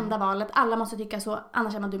att det är det enda valet, alla måste tycka så,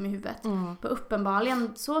 annars är man dum i huvudet. För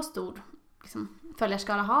uppenbarligen så stor liksom,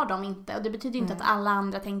 följarskara har de inte, och det betyder ju inte att alla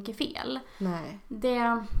andra tänker fel. Nej. Det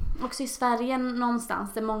är också i Sverige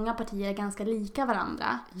någonstans där många partier är ganska lika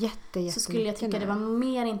varandra. Så skulle jag tycka det var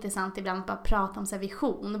mer intressant ibland att bara prata om så här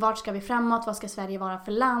vision. Vart ska vi framåt? Vad ska Sverige vara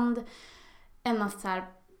för land? Än att så här,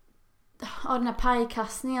 den här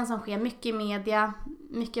pajkastningen som sker mycket i media,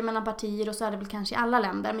 mycket mellan partier, och så är det väl kanske i alla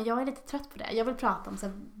länder. Men jag är lite trött på det. Jag vill prata om så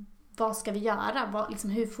här, vad ska vi göra?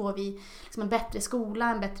 Hur får vi liksom en bättre skola,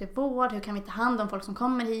 en bättre vård? Hur kan vi ta hand om folk som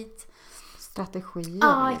kommer hit? Strategier.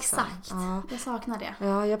 Ja, exakt. Ja. Jag saknar det.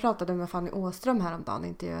 Ja, jag pratade med Fanny Åström häromdagen,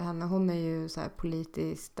 intervjuade henne. Hon är ju så här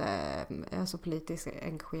politiskt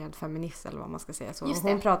engagerad feminist, eller vad man ska säga så. Och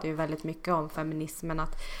hon pratar ju väldigt mycket om feminismen,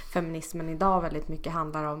 att feminismen idag väldigt mycket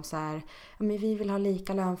handlar om så här, men vi vill ha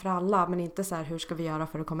lika lön för alla, men inte så här, hur ska vi göra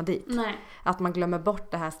för att komma dit? Nej. Att man glömmer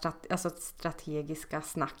bort det här strategiska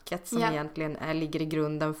snacket som egentligen ligger i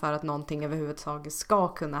grunden för att någonting överhuvudtaget ska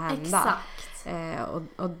kunna hända. Exakt.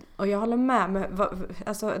 Och jag håller med. Men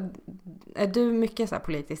alltså, är du mycket så här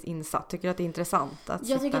politiskt insatt? Tycker du att det är intressant att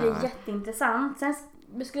Jag tycker det är jätteintressant. Sen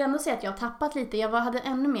skulle jag ändå säga att jag har tappat lite. Jag hade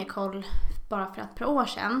ännu mer koll bara för ett par år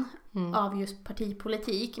sedan av just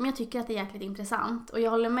partipolitik. Men jag tycker att det är jäkligt intressant. Och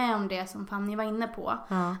jag håller med om det som Fanny var inne på.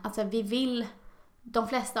 Ja. Alltså de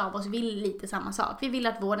flesta av oss vill lite samma sak. Vi vill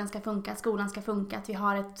att vården ska funka, att skolan ska funka, att vi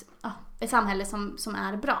har ett samhälle som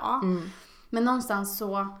är bra. Men någonstans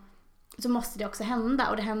så måste det också hända,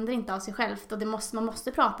 och det händer inte av sig självt, och man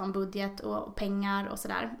måste prata om budget och pengar och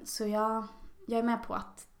sådär. Så jag är med på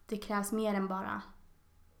att det krävs mer än bara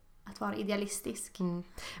att vara idealistisk.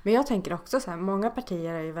 Men jag tänker också så här, många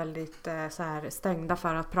partier är ju väldigt så här stängda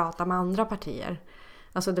för att prata med andra partier.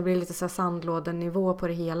 Alltså det blir lite så här sandlådenivå på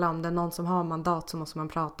det hela. Om det är någon som har mandat så måste man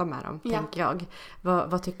prata med dem, tänker jag.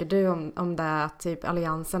 Vad tycker du om det att typ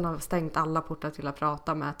alliansen har stängt alla portar till att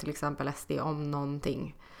prata med till exempel SD om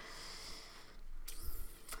någonting?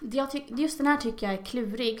 Just den här tycker jag är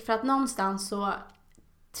klurig. För att någonstans så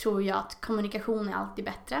tror jag att kommunikation är alltid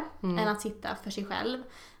bättre än att sitta för sig själv.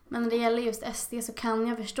 Men när det gäller just SD så kan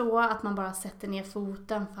jag förstå att man bara sätter ner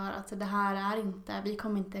foten för att det här är inte, vi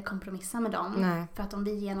kommer inte kompromissa med dem. Nej. För att om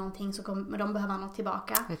vi ger någonting så kommer de behöva något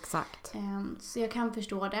tillbaka. Exakt. Så jag kan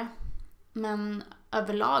förstå det. Men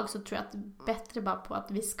överlag så tror jag att det är bättre bara på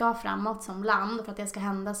att vi ska framåt som land. För att det ska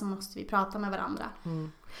hända så måste vi prata med varandra.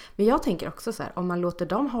 Men jag tänker också så här, om man låter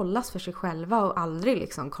dem hållas för sig själva och aldrig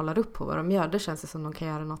liksom kollar upp på vad de gör, det känns det som de kan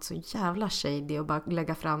göra något så jävla shady och bara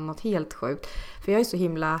lägga fram något helt sjukt. För jag är så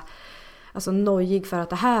himla nojig för att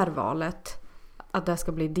det här valet, att det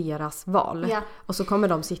ska bli deras val. Ja. Och så kommer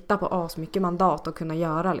de sitta på asmycket mandat och kunna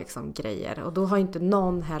göra liksom grejer. Och då har inte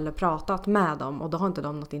någon heller pratat med dem. Och då har inte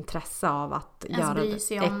de något intresse av att göra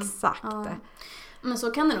det. Exakt. Ja. Men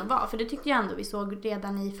så kan det nog vara. För det tyckte jag ändå vi såg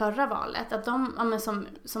redan i förra valet. Att de,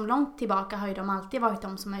 som långt tillbaka har ju de alltid varit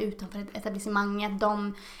de som är utanför etablissemanget.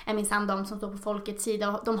 De är minsann de som står på folkets sida.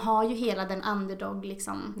 Och de har ju hela den underdog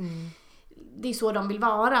liksom. Det är så de vill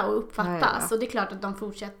vara och uppfattas. Ja. Och det är klart att de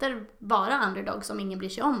fortsätter vara underdogs om ingen bryr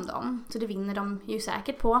sig om dem. Så det vinner de ju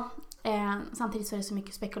säkert på. Samtidigt så är det så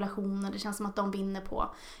mycket spekulationer. Det känns som att de vinner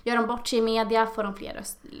på. Gör de bort sig i media får de fler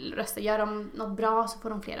röster. Gör de något bra så får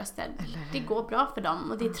de fler röster. Det går bra för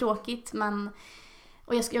dem och det är tråkigt. Men,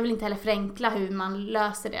 och jag vill inte heller förenkla hur man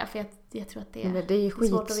löser det. För jag tror att det är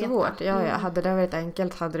skitsvårt. Svårt Ja, hade det varit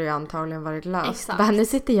enkelt hade det ju antagligen varit löst. Exakt. Men nu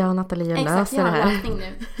sitter jag och Natalie och löser det här. Exakt, jag har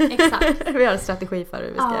lösning nu. Exakt. Vi har en strategi för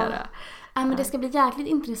hur vi ska göra. Men det ska bli jäkligt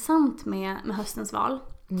intressant med höstens val.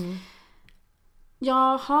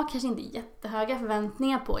 Jag har kanske inte jättehöga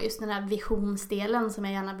förväntningar på just den här visionsdelen som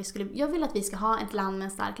jag gärna jag vill att vi ska ha ett land med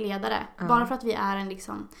en stark ledare. Bara för att vi är en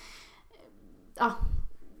liksom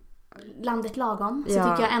landet lagom. Så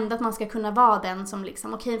tycker jag ändå att man ska kunna vara den som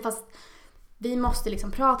liksom, okej, fast vi måste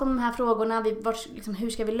liksom prata om de här frågorna. Hur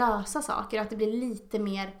ska vi lösa saker? Att det blir lite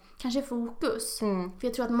mer kanske fokus. För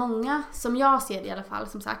jag tror att många, som jag ser det i alla fall,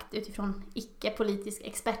 som sagt, utifrån icke-politisk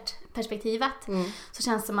expertperspektivet, så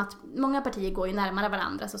känns det som att många partier går ju närmare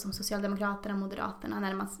varandra, så som Socialdemokraterna och Moderaterna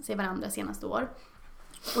närmar sig varandra senaste år.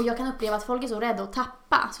 Och jag kan uppleva att folk är så rädda att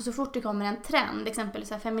tappa. Så fort det kommer en trend, exempelvis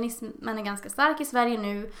så här, feminismen är ganska stark i Sverige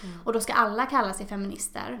nu, och då ska alla kalla sig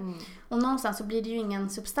feminister. Och någonstans så blir det ju ingen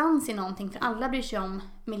substans i någonting, för alla bryr sig om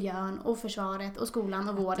miljön och försvaret och skolan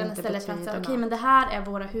och vården, istället för att säga, okej, men det här är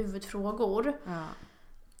våra huvudfrågor.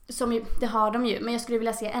 Som ju, det har de ju, men jag skulle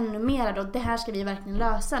vilja se ännu mer då, det här ska vi verkligen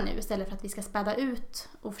lösa nu, istället för att vi ska späda ut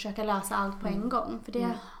och försöka lösa allt på en gång, för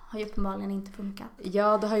det har ju uppenbarligen inte funkat.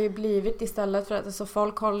 Ja, det har ju blivit, istället för att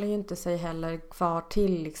folk håller ju inte sig heller kvar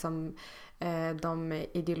till liksom de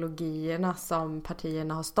ideologierna som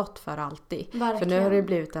partierna har stått för alltid. Verkligen. För nu har det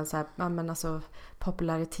blivit en så här,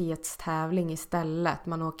 popularitetstävling istället.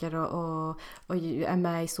 Man åker och är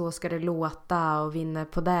med i Så ska det låta och vinner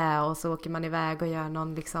på det, och så åker man iväg och gör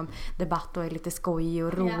någon liksom debatt och är lite skojig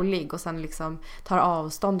och rolig, och sen liksom tar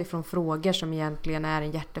avstånd ifrån frågor som egentligen är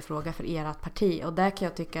en hjärtefråga för ert parti. Och det kan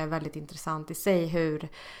jag tycka är väldigt intressant i sig, hur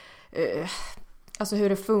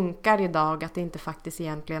det funkar idag, att det inte faktiskt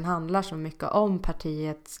egentligen handlar så mycket om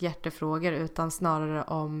partiets hjärtefrågor, utan snarare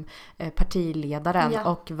om partiledaren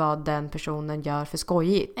och vad den personen gör för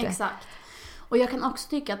skojigt. Exakt. Och jag kan också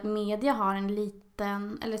tycka att media har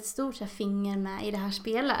ett stort finger med i det här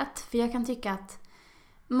spelet. För jag kan tycka att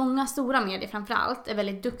många stora medier framförallt är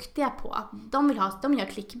väldigt duktiga på att de gör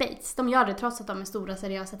clickbaits. De gör det trots att de är stora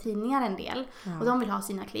seriösa tidningar en del. Och de vill ha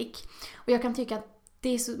sina klick. Och jag kan tycka att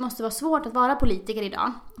det måste vara svårt att vara politiker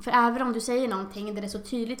idag. För även om du säger någonting där det är så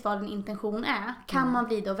tydligt vad din intention är, kan man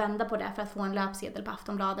vrida och vända på det för att få en löpsedel på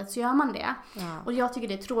Aftonbladet, så gör man det. Och jag tycker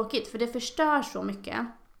det är tråkigt, för det förstör så mycket.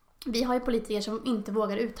 Vi har ju politiker som inte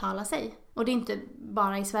vågar uttala sig. Och det är inte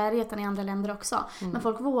bara i Sverige utan i andra länder också. Men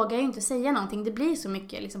folk vågar ju inte säga någonting. Det blir så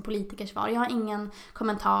mycket liksom politikersvar. Jag har ingen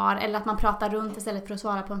kommentar, eller att man pratar runt istället för att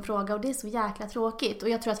svara på en fråga. Och det är så jäkla tråkigt. Och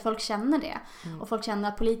jag tror att folk känner det. Och folk känner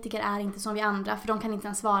att politiker är inte som vi andra, för de kan inte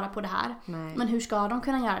ens svara på det här. Nej. Men hur ska de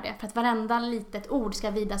kunna göra det? För att varenda litet ord ska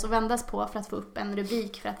vidas och vändas på för att få upp en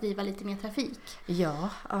rubrik för att driva lite mer trafik. Ja,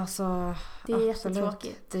 alltså det är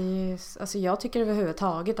jättetråkigt. Jag tycker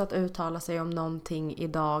överhuvudtaget att uttala sig om någonting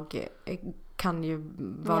idag kan ju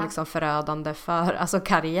vara liksom förödande för alltså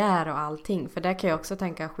karriär och allting. För det kan jag också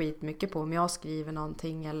tänka skitmycket på. Om jag skriver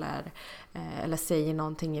någonting eller säger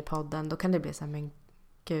någonting i podden, då kan det bli så här, men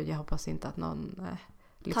gud, jag hoppas inte att någon...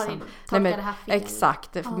 Liksom. Det här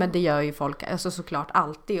exakt, men det gör ju folk alltså såklart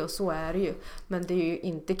alltid, och så är det ju, men det är ju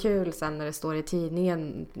inte kul sen när det står i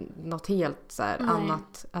tidningen något helt så här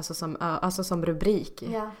annat, alltså som rubrik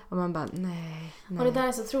och man bara nej. Och det där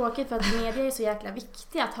är så tråkigt, för att media är så jäkla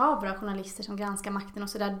viktiga, att ha våra journalister som granskar makten och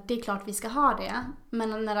sådär. Det är klart vi ska ha det,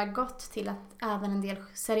 men när det har gått till att även en del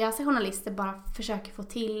seriösa journalister bara försöker få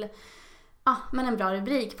till men en bra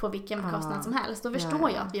rubrik på vilken kostnad som helst. Då förstår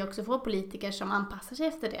jag att vi också får politiker som anpassar sig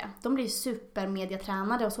efter det. De blir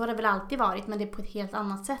supermediatränade, och så har det väl alltid varit, men det är på ett helt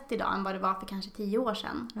annat sätt idag än vad det var för kanske 10 år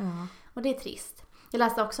sedan. Och det är trist. Jag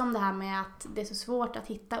läste också om det här med att det är så svårt att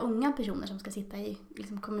hitta unga personer som ska sitta i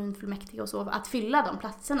liksom kommunfullmäktige och så, att fylla de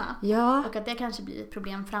platserna. Ja. Och att det kanske blir ett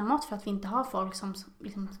problem framåt, för att vi inte har folk som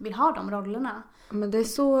liksom vill ha de rollerna. Men det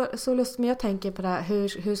är så lustigt, men jag tänker på det här,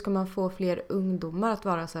 hur ska man få fler ungdomar att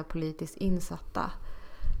vara så här politiskt insatta?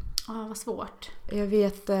 Vad svårt. Jag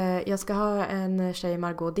vet, jag ska ha en tjej,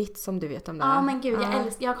 Margot Ditt, som du vet om det. Ja, men gud,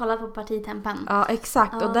 jag har kollat på partitempen. Ja,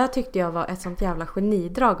 exakt. Och där tyckte jag var ett sånt jävla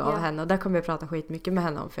genidrag av henne. Och där kommer jag prata skitmycket med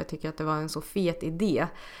henne om, för jag tycker att det var en så fet idé.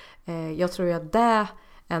 Jag tror ju att det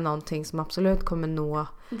är någonting som absolut kommer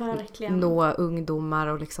nå ungdomar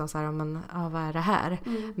och liksom så här, men vad är det här?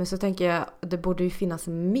 Men så tänker jag, det borde ju finnas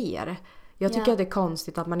mer. Jag tycker att det är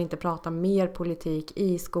konstigt att man inte pratar mer politik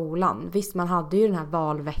i skolan. Visst, man hade ju den här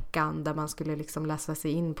valveckan där man skulle liksom läsa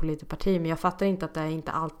sig in på lite parti. Men jag fattar inte att det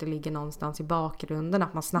inte alltid ligger någonstans i bakgrunden.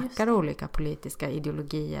 Att man snackar olika politiska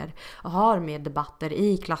ideologier. Och har mer debatter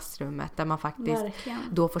i klassrummet. Där man faktiskt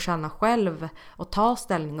då får känna själv och ta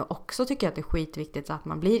ställning. Och också tycker jag att det är skitviktigt att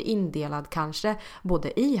man blir indelad kanske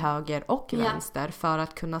både i höger och vänster. För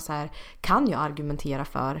att kunna så här, kan jag argumentera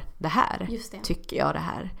för det här? Just det. Tycker jag det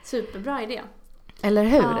här? Superbra idé. Eller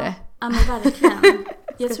hur? Ja, men verkligen.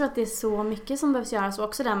 Jag tror att det är så mycket som behövs göras. Och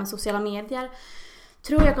också det här med sociala medier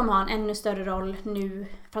tror jag kommer ha en ännu större roll nu.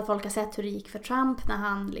 För att folk har sett hur det gick för Trump när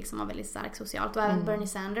han liksom var väldigt stark socialt. Och även Bernie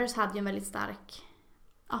Sanders hade ju en väldigt stark...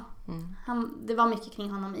 det var mycket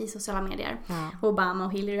kring honom i sociala medier. Obama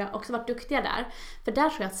och Hillary har också varit duktiga där. För där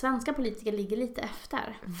tror jag att svenska politiker ligger lite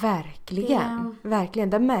efter. Verkligen. Verkligen.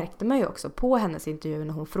 Det märkte man ju också på hennes intervju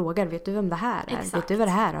när hon frågar, vet du vem det här är? Exakt. Vet du vad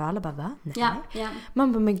det här är? Och alla bara, va? Nej. Ja.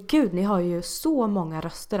 Man bara, men gud, ni har ju så många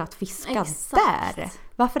röster att fiska där.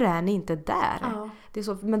 Varför är ni inte där? Ja. Det är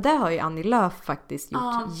så, men det har ju Annie Lööf faktiskt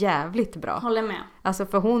gjort jävligt bra. Håller med. Alltså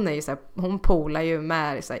för hon är ju så här, hon polar ju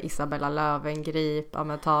med så här, Isabella Löwengrip,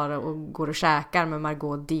 tar och går och käkar med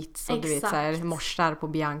Margot Dietz och du vet så här, morsar på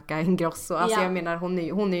Bianca Ingrosso. Alltså jag menar,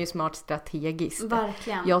 hon är ju smart strategiskt.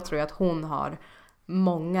 Verkligen. Jag tror att hon har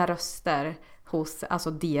många röster hos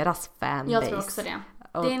alltså deras fanbase. Jag tror också det.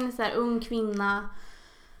 Det är en så här ung kvinna.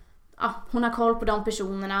 Hon har koll på de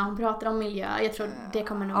personerna. Hon pratar om miljö. Jag tror det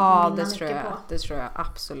kommer nog vinna mycket på. Det tror jag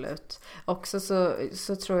absolut. Också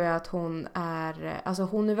så tror jag att hon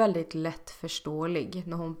är väldigt lättförståelig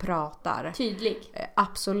när hon pratar. Tydlig.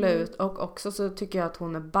 Absolut. Och också så tycker jag att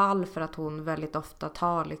hon är ball för att hon väldigt ofta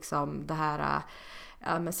tar liksom det här...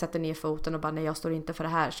 men sätter ner foten och bara, nej, jag står inte för det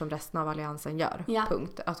här som resten av alliansen gör. Ja.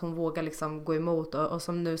 Punkt. Att hon vågar liksom gå emot och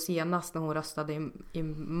som nu senast när hon röstade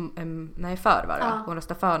för var det. Hon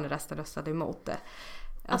röstade för när resten röstade emot det.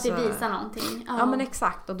 Alltså, att det visar någonting. Ja, men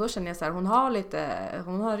exakt. Och då känner jag så här, hon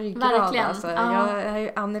har ryggrad. Verkligen. Alltså,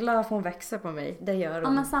 Annie Lööf, hon växer på mig. Det gör hon. Ja,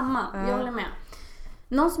 men samma. Jag håller med.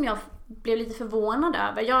 Någon som jag blev lite förvånad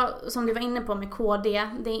över. Som du var inne på med KD,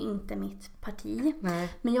 det är inte mitt parti.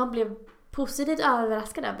 Nej. Men jag blev positivt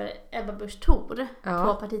överraskad över Ebba Busch Thor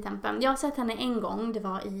på partitempen. Jag har sett henne en gång, det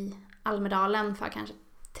var i Almedalen för kanske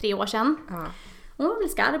 3 år sedan. Hon var väl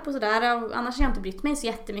skarp och sådär, och annars har jag inte brytt mig så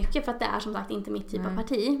jättemycket för att det är som sagt inte mitt typ av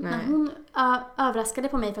parti. Men hon överraskade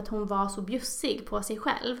på mig för att hon var så bjussig på sig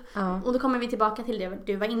själv. Och då kommer vi tillbaka till det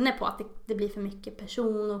du var inne på, att det blir för mycket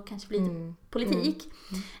person och kanske för lite politik.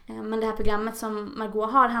 Men det här programmet som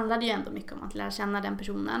Margot har handlade ju ändå mycket om att lära känna den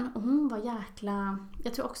personen. Och hon var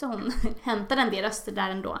jag tror också hon hämtade en del röster där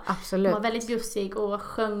ändå. Absolut. Hon var väldigt bjussig och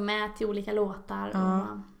sjöng med till olika låtar.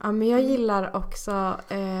 Ja, men jag gillar också,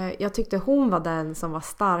 jag tyckte hon var den som var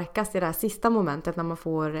starkast i det här sista momentet när man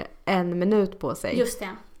får 1 minut på sig. Just det.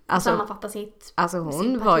 Sammanfatta sitt. Alltså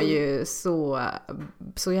hon var ju så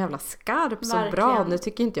jävla skarp, så verkligen. Bra. Nu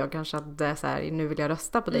tycker inte jag kanske att det är så här, nu vill jag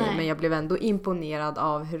rösta på dig. Nej. Men jag blev ändå imponerad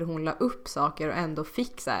av hur hon la upp saker och ändå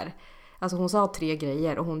fick så här. Alltså hon sa 3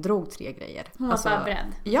 grejer och hon drog 3 grejer. Hon var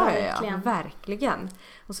förberedd. Ja, verkligen.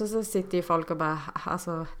 Och så sitter ju folk och bara,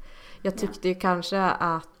 alltså jag tyckte ju kanske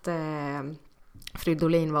att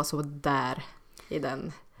Fridolin var så där i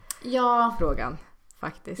den frågan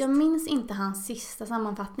faktiskt. Jag minns inte hans sista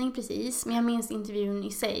sammanfattning precis, men jag minns intervjun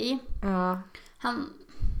i sig. Ja.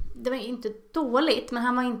 Det var inte dåligt, men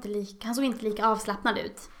han såg inte lika avslappnad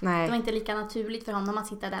ut. Nej. Det var inte lika naturligt för honom att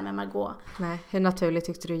sitta där med Margot. Nej, hur naturligt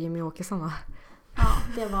tyckte du Jimmy Åkesson var? Ja,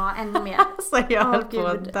 det var ännu mer. Så jag höll på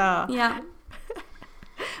att dö. Ja.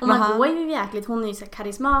 Och Margot är ju jäkligt, hon är ju så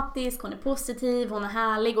karismatisk, hon är positiv, hon är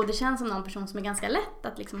härlig och det känns som någon person som är ganska lätt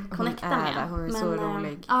att liksom connecta med. Hon är så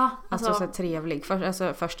rolig. Ja, alltså så trevlig.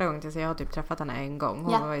 Första gången jag har typ träffat henne en gång.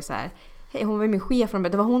 Hon var ju så här. Hon var min chef från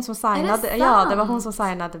det var hon som signade. Ja, det var hon som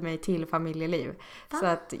signade mig till Familjeliv. Va? Så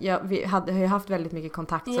att vi har ju haft väldigt mycket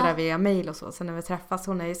kontakt så där via mail och så. Så när vi träffas,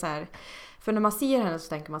 hon är ju så här. För när man ser henne så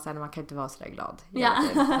tänker man så här, man kan inte vara så där glad. Ja.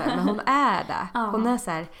 Men hon är det. Hon är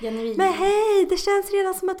så här. Genuin. Men hej, det känns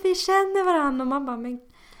redan som att vi känner varandra. Och man bara, men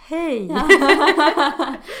hej. Ja.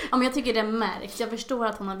 Ja, men jag tycker det märks. Jag förstår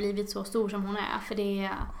att hon har blivit så stor som hon är. För det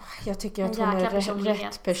är jag tycker att hon är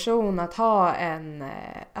rätt person att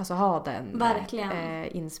ha den.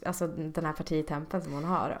 Verkligen. Alltså den här partitempen som hon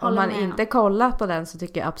har. Håller Om man med. inte kollar på den så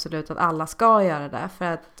tycker jag absolut att alla ska göra det. För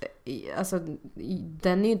att alltså,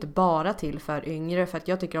 den är ju inte bara till för yngre. För att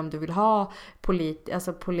jag tycker om du vill ha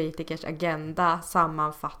politikers agenda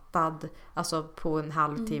sammanfattad alltså på en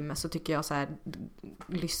halvtimme så tycker jag så här,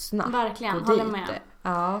 lyssna. Verkligen, håller med.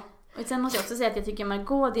 Ja. Och sen måste jag också säga att jag tycker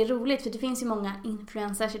Margot, det är roligt för det finns ju många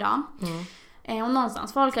influencers idag. Och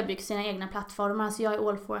någonstans, folk har byggt sina egna plattformar så jag är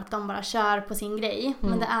all for att de bara kör på sin grej.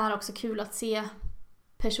 Men det är också kul att se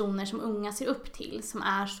personer som unga ser upp till som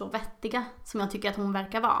är så vettiga som jag tycker att hon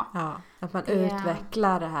verkar vara. Ja, att man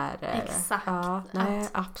utvecklar det här. Exakt. Ja, nej, att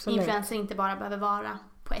absolut. influencer inte bara behöver vara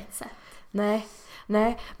på ett sätt. Nej,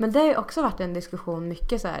 men det har ju också varit en diskussion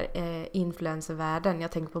mycket så här influencervärlden.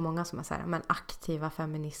 Jag tänker på många som är så här, men aktiva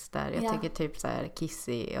feminister. Jag tänker typ så här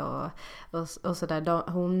Kissy och så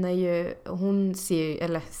där. Hon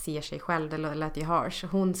ser sig själv eller lät ju harsh.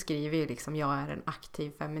 Hon skriver ju liksom jag är en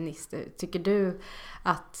aktiv feminist. Tycker du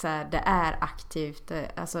att så här, det är aktivt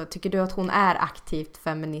alltså tycker du att hon är aktivt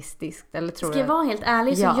feministiskt eller tror Ska jag vara helt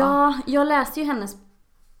ärlig så jag läste ju hennes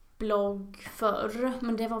blogg förr,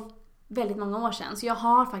 men det var väldigt många år sedan. Så jag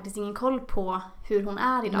har faktiskt ingen koll på hur hon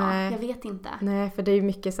är idag. Nej. Jag vet inte. Nej, för det är ju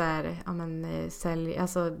mycket så här, ja men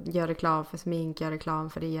gör reklam för smink, gör reklam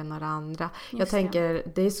för det ena och det andra. Jag tänker,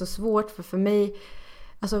 det är så svårt för mig.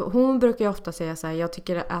 Alltså hon brukar ju ofta säga så här, jag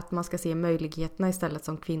tycker att man ska se möjligheterna istället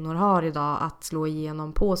som kvinnor har idag att slå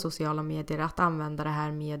igenom på sociala medier, att använda det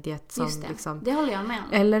här mediet som just det. Liksom, det håller jag med om.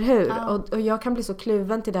 Eller hur? Ja. Och jag kan bli så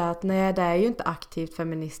kluven till det att nej, det är ju inte aktivt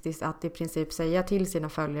feministiskt att i princip säga till sina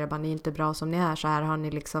följare bara ni är inte bra som ni är, så här har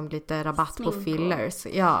ni liksom lite rabatt smink på fillers.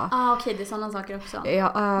 Ja. Okej, det är sådana saker också.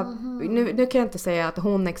 Ja, nu kan jag inte säga att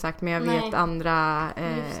hon exakt, men jag vet andra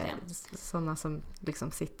sådana som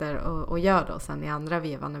liksom sitter och gör då sen i andra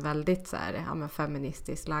vevan är väldigt så här,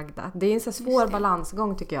 feministiskt lagda. Det är en så svår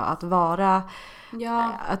balansgång tycker jag att vara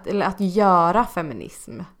att göra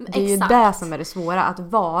feminism. Det är ju det som är det svåra. Att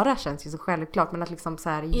vara känns ju så självklart, men att liksom så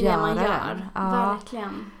här i göra det man gör. den.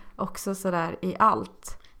 Verkligen. Också så där i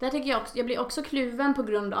allt. Där tycker jag blir också kluven på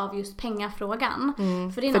grund av just pengafrågan.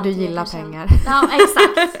 För du gillar pengar. Ja,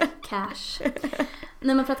 exakt. Cash.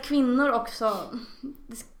 Nej, men för att kvinnor också,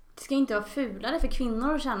 det ska inte vara fulare för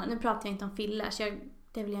kvinnor att tjäna. Nu pratar jag inte om fillers.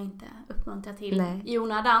 Det vill jag inte uppmuntra till i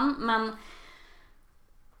onödan. Men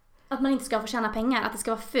att man inte ska få tjäna pengar. Att det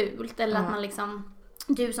ska vara fult. Eller att man liksom,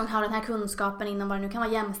 du som har den här kunskapen inom vad det nu kan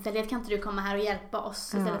vara jämställdhet, kan inte du komma här och hjälpa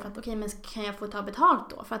oss? Istället för att men kan jag få ta betalt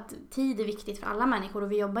då? För att tid är viktigt för alla människor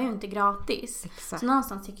och vi jobbar ju inte gratis. Exakt. Så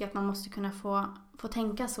någonstans tycker jag att man måste kunna få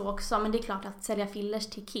tänka så också. Men det är klart att sälja fillers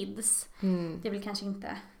till kids, det är väl kanske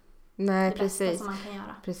inte det bästa som man kan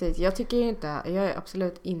göra. Precis. Jag är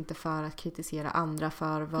absolut inte för att kritisera andra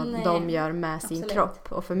för vad de gör med sin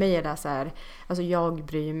kropp. Och för mig är det så här, alltså jag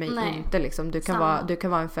bryr mig inte liksom. Du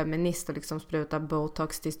kan vara en feminist och liksom spruta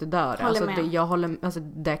botox tills du dör.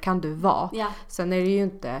 Det kan du vara. Ja. Sen är det ju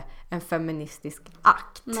inte en feministisk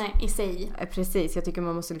akt. Nej, i sig. Precis. Jag tycker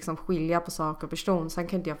man måste liksom skilja på sak och person. Sen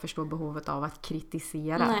kan inte jag förstå behovet av att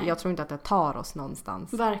kritisera. Nej. Jag tror inte att det tar oss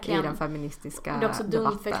någonstans. Verkligen. I den feministiska debatten. Det är också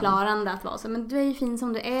dumt förklarande att vara så. Men du är ju fin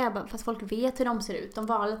som du är, fast folk vet hur de ser ut. De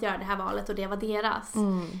valde att göra det här valet och det var deras.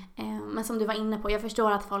 Men som du var inne på, jag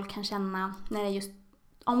förstår att folk kan känna när det är just,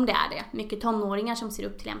 om det är det, mycket tonåringar som ser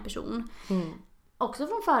upp till en person. Också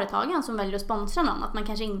från företagen som väljer att sponsra någon. Att man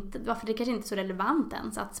kanske inte, varför det kanske inte är så relevant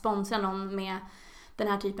ens att sponsra någon med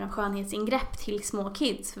den här typen av skönhetsingrepp till små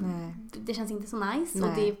kids. Det känns inte så nice.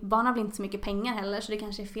 Och barn har väl inte så mycket pengar heller, så det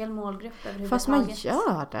kanske är fel målgrupp överhuvudtaget. Fast man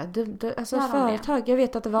gör det. Alltså företag, jag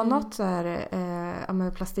vet att det var något så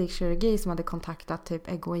här plastikkirurgi som hade kontaktat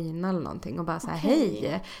typ Egoin eller någonting och bara så här,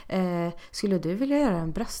 hej, skulle du vilja göra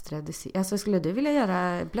en bröstreducering? Alltså skulle du vilja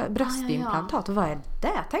göra bröstimplantat? Och vad är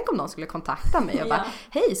det? Tänk om någon skulle kontakta mig och bara,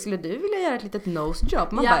 hej, skulle du vilja göra ett litet nose job?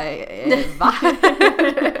 Man bara, va?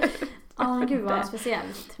 Gud vad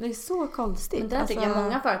speciellt. Det är så konstigt. Men där tycker jag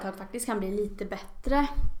många företag faktiskt kan bli lite bättre.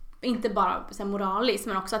 Inte bara så moraliskt,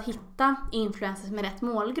 men också att hitta influencers med rätt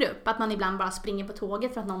målgrupp. Att man ibland bara springer på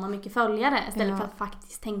tåget för att någon har mycket följare. Istället för att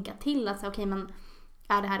faktiskt tänka till att okej, men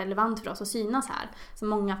är det här relevant för oss att synas här? Så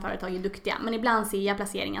många företag är duktiga. Men ibland ser jag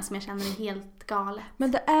placeringar som jag känner är helt galet.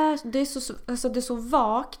 Men det är så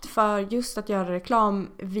vagt för just att göra reklam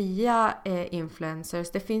via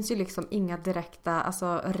influencers. Det finns ju liksom inga direkta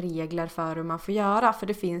regler för hur man får göra. För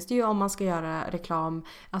det finns det ju om man ska göra reklam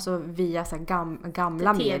via så här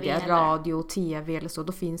gamla medier, radio, tv eller så.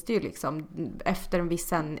 Då finns det ju liksom efter en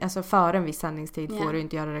viss före en viss sändningstid får du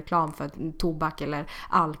inte göra reklam för tobak eller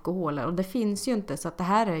alkohol. Och det finns ju inte, så att det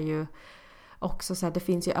här är ju också så här, det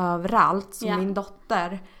finns ju överallt. Så min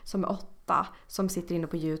dotter som är 8 som sitter inne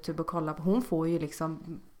på YouTube och kollar på, hon får ju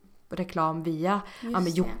liksom reklam via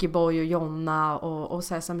Jockiboi och Jonna och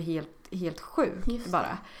så här, som helt sjukt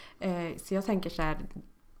bara. Så jag tänker så här,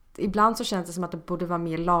 ibland så känns det som att det borde vara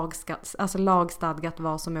mer lagstadgat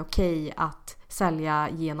vad som är okej att sälja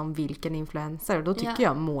genom vilken influencer. Och då tycker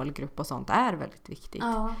jag målgrupp och sånt är väldigt viktigt.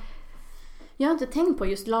 Ja. Jag har inte tänkt på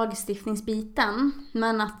just lagstiftningsbiten,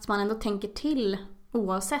 men att man ändå tänker till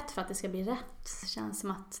oavsett för att det ska bli rätt. Känns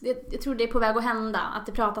som att jag tror det är på väg att hända, att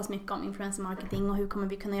det pratas mycket om influencer marketing och hur kommer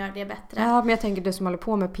vi kunna göra det bättre. Ja, men jag tänker du som håller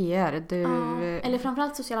på med PR. Eller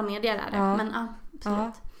framförallt sociala medier är det. Men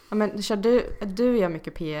absolut. Ja, men kör du gör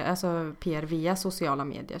mycket PR via sociala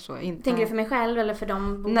medier så inte. Tänker du för mig själv eller för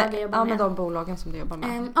de bolag jag jobbar med? Ja, med de bolagen som du jobbar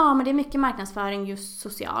med. Ja, men det är mycket marknadsföring just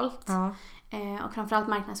socialt. Ja. Och framförallt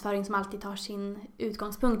marknadsföring som alltid tar sin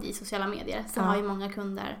utgångspunkt i sociala medier. Sen har ju många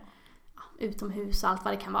kunder utomhus och allt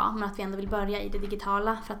vad det kan vara. Men att vi ändå vill börja i det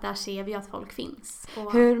digitala, för att där ser vi att folk finns.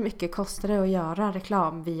 Och hur mycket kostar det att göra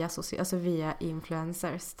reklam via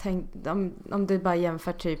influencers? Tänk, om du bara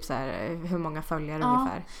jämför typ så här, hur många följare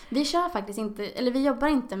ungefär? Vi kör faktiskt inte, eller vi jobbar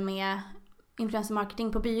inte med influencer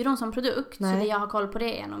marketing på byrån som produkt. Nej. Så det jag har koll på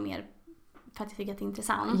det är nog mer för att jag tycker att det är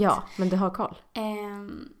intressant. Ja, men du har koll?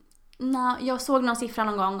 Jag såg någon siffra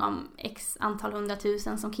någon gång om x antal 100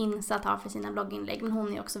 000 som Kinsa tar för sina blogginlägg. Men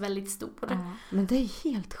hon är också väldigt stor. Men det är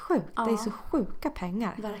helt sjukt. Det är så sjuka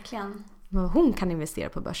pengar. Verkligen. Men hon kan investera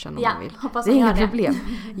på börsen om hon vill. Hoppas det är inga det. Problem.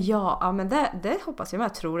 Ja, men det hoppas jag med.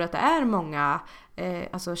 Jag tror att det är många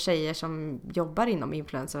tjejer som jobbar inom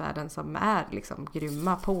influencervärlden som är liksom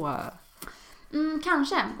grymma på...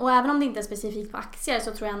 Kanske. Och även om det inte är specifikt på aktier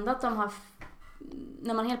så tror jag ändå att de har...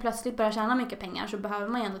 När man helt plötsligt börjar tjäna mycket pengar så behöver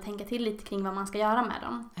man ju ändå tänka till lite kring vad man ska göra med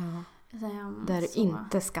dem. Ja. Där du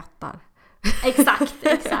inte skattar. Exakt.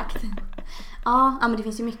 Ja, men det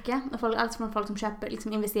finns ju mycket. Allt från folk som köper,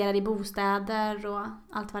 liksom investerar i bostäder och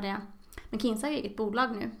allt vad det är. Men Kinsa har eget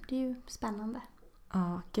bolag nu. Det är ju spännande.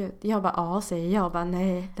 Ja, gud. Jag bara säger jag bara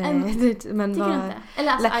nej. Men tycker du inte?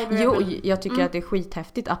 Eller jag tycker att det är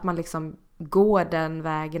skithäftigt att man liksom går den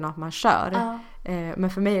vägen och att man kör. Men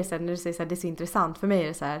för mig är det så här, när du säger så här, det är så intressant. För mig är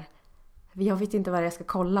det så här, jag vet inte vad jag ska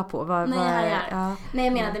kolla på. Nej,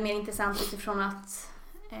 jag menar det är mer intressant utifrån att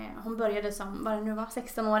hon började som, vad det nu var,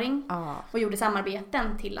 16-åring. Och gjorde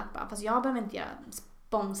samarbeten till att bara, fast jag behöver inte göra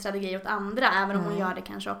sponsrade grejer åt andra, även om hon gör det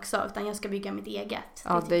kanske också, utan jag ska bygga mitt eget.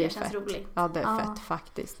 Det tycker jag känns roligt. Ja, det är fett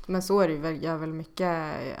faktiskt. Men så är det ju väl, jag är väl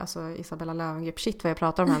mycket, Isabella Löwengrip, shit vad jag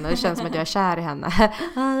pratar om henne. Det känns som att jag är kär i henne.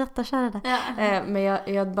 Jättekär i det. Men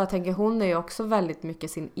jag bara tänker, hon är ju också väldigt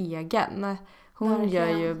mycket sin egen. Hon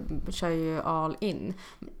kör ju all in.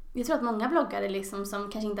 Jag tror att många bloggare liksom,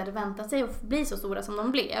 som kanske inte hade väntat sig att bli så stora som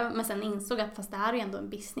de blev, men sen insåg att fast det här är ändå en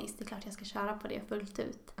business, det är klart jag ska köra på det fullt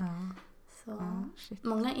ut. Så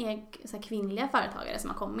många är så här kvinnliga företagare som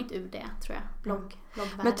har kommit ur det, tror jag,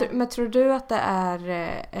 bloggvärlden. Men tror du att det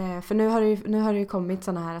är, för nu har det ju kommit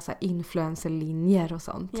såna här influencerlinjer och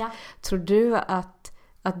sånt. Ja. Tror du att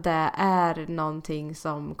det är någonting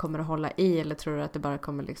som kommer att hålla i, eller tror du att det bara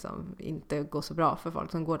kommer liksom inte gå så bra för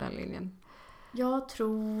folk som går den linjen? Jag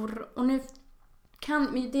tror, och nu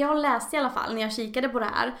det jag läste i alla fall när jag kikade på det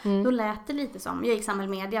här, då lät det lite som, jag gick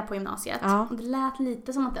samhällsmedia på gymnasiet, och det lät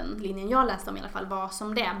lite som att den linjen jag läste om i alla fall var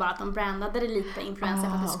som det, bara att de brandade det lite influencer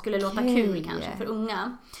för att det skulle låta kul kanske för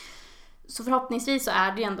unga. Så förhoppningsvis så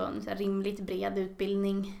är det ju ändå en så här rimligt bred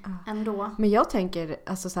utbildning ändå. Men jag tänker,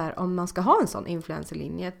 alltså så här, om man ska ha en sån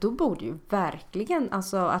influencerlinje, då borde ju verkligen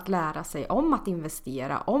alltså att lära sig om att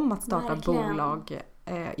investera, om att starta bolag.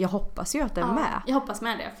 Jag hoppas ju att det är med. Jag hoppas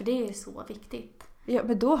med det, för det är så viktigt. Ja,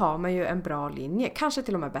 men då har man ju en bra linje. Kanske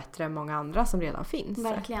till och med bättre än många andra som redan finns.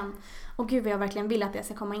 Verkligen. Och gud vad jag verkligen vill att det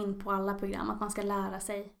ska komma in på alla program. Att man ska lära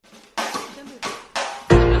sig.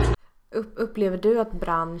 Upplever du att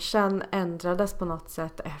branschen ändrades på något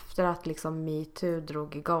sätt efter att liksom MeToo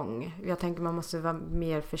drog igång? Jag tänker man måste vara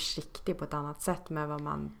mer försiktig på ett annat sätt med vad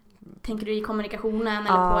man... Tänker du i kommunikationen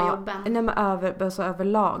eller på jobben? Nej, men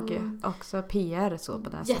överlag. Också PR så på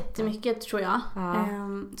det sättet. Jättemycket tror jag.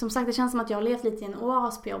 Som sagt, det känns som att jag har levt lite i en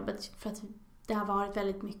oas på jobbet. För att det har varit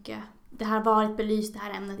väldigt mycket... Det har varit belyst det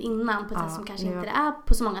här ämnet innan på ett sätt som kanske inte det är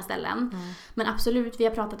på så många ställen. Men absolut, vi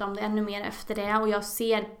har pratat om det ännu mer efter det. Och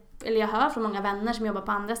jag hör från många vänner som jobbar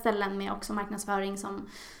på andra ställen med också marknadsföring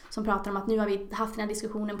som pratar om att nu har vi haft den här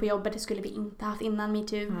diskussionen på jobbet. Det skulle vi inte haft innan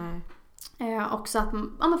MeToo. Också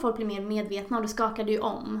att folk blir mer medvetna och det skakade ju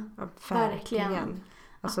om. Ja, verkligen.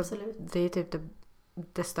 Alltså, absolut. Det är typ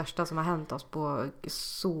det största som har hänt oss på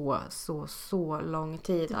så lång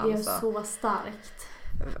tid. Det blev så starkt.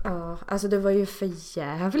 Ja, alltså det var ju för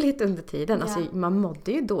jävligt under tiden. Alltså man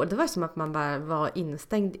mådde ju då. Det var som att man bara var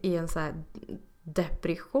instängd i en så här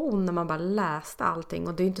depression när man bara läste allting.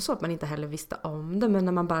 Och det är ju inte så att man inte heller visste om det. Men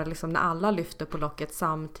när man bara liksom, när alla lyfter på locket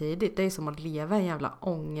samtidigt. Det är som att leva i en jävla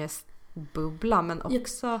ångestbubbla. Men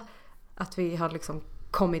också att vi har liksom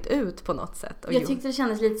kommit ut på något sätt. Och jag tyckte det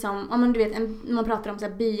kändes lite som, du vet, man pratar om så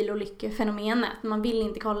här bilolyckefenomenet. Man vill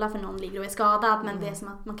inte kolla för någon ligger och är skadad, men det är som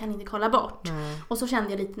att man kan inte kolla bort. Och så kände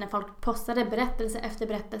jag lite när folk postade berättelse efter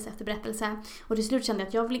berättelse efter berättelse. Och till slut kände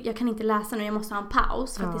jag att jag kan inte läsa nu, jag måste ha en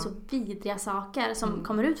paus. För att det är så vidriga saker som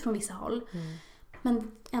kommer ut från vissa håll.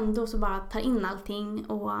 Men ändå så bara tar in allting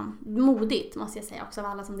och modigt måste jag säga också av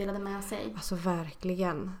alla som delade med sig. Alltså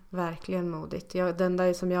verkligen modigt. Den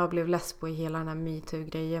där som jag blev less på i hela den här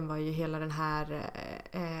MeToo-grejen var ju hela den här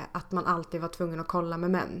att man alltid var tvungen att kolla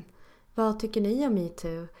med män. Vad tycker ni om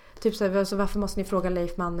MeToo? Typ så här, varför måste ni fråga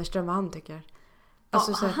Leif Mannerström vad han tycker?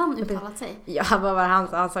 Alltså, har han uttalat sig? Ja, vad var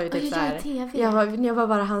han sa ju typ så här. Vad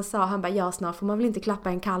var det han sa? Han bara, snart får man väl inte klappa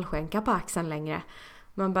en kallskänka på axeln längre.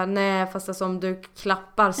 Man bara, nej, fast alltså, om du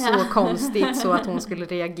klappar så konstigt så att hon skulle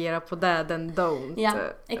reagera på det, then don't. Ja,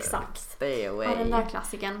 exakt. Stay away. Ja, den där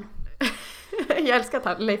klassiken. Jag älskar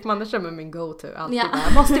att Leif Mannerström är min go-to.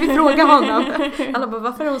 Måste vi fråga honom? Alla bara,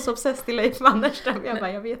 varför är hon så obsessed i Leif Mannerström?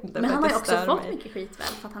 Jag vet inte. Men han har ju också fått mycket skit väl,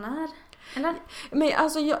 för att han är... Eller? Men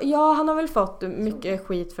alltså, han har väl fått mycket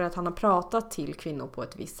skit för att han har pratat till kvinnor på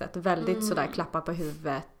ett visst sätt. Väldigt sådär klappa på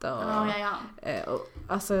huvudet och, och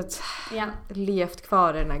alltså levt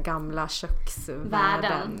kvar i den här gamla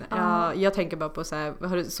köksvärlden. Ja, jag tänker bara på så här,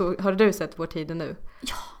 har du sett Vår tid nu?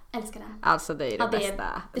 Ja. Älskar den. Alltså det är det bästa.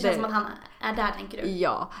 Det känns som att han är där, tänker du?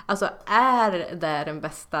 Ja, alltså är det den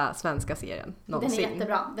bästa svenska serien någonsin?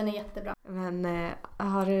 Den är jättebra. Men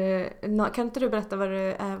kan inte du berätta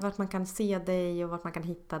vart man kan se dig och vart man kan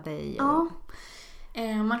hitta dig? Ja,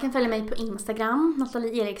 man kan följa mig på Instagram,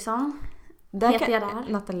 Natalie Eriksson. Heter jag där.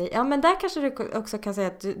 Natalie. Ja, men där kanske du också kan säga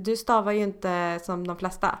att du stavar ju inte som de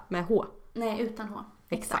flesta med H. Nej, utan H.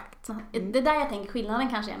 Exakt. Det är där jag tänker skillnaden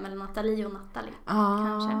kanske är mellan Natalie och Natalie.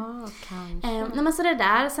 Kanske. Nej, men så det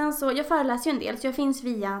där. Sen så, jag föreläser ju en del. Så jag finns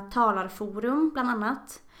via talarforum bland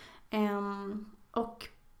annat. Och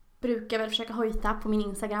brukar väl försöka hojta på min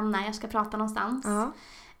Instagram när jag ska prata någonstans.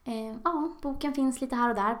 Boken finns lite här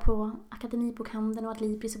och där på Akademibokhandeln och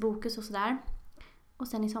Adlibris och Bokus och sådär. Och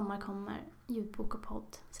sen i sommar kommer ljudbok och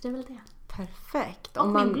podd. Så det är väl det. Perfekt. Och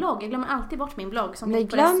min blogg. Jag glömmer alltid bort min blogg. Som nej,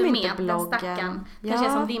 glöm inte bloggen. Kanske är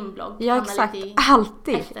som din blogg. Ja, exakt.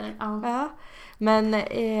 Alltid. Ja. Men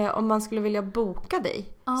om man skulle vilja boka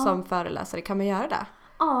dig som föreläsare, kan man göra det?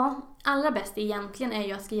 Ja, allra bäst egentligen är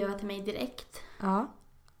ju att skriva till mig direkt. Ja.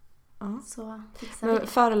 Så men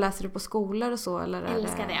föreläser du på skolor och så? Eller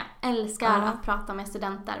älskar att prata med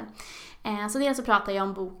studenter. Så dels så pratar jag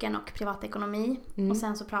om boken och privatekonomi. Och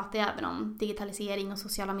sen så pratar jag även om digitalisering och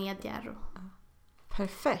sociala medier.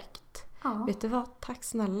 Perfekt. Ja. Vet du vad? Tack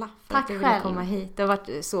snälla för tack att du ville komma hit. Det har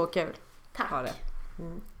varit så kul. Tack.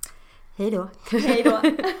 Hej då. Hej då.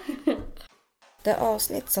 Det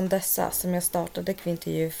avsnitt som dessa som jag startade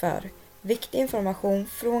Kvintervju för. Viktig information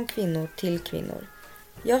från kvinnor till kvinnor.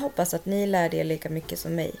 Jag hoppas att ni lärde er lika mycket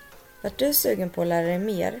som mig. Vart du sugen på att lära dig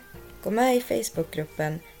mer? Gå med i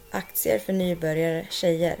Facebookgruppen Aktier för nybörjare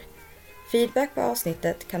tjejer. Feedback på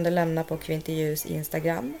avsnittet kan du lämna på Kvintervjus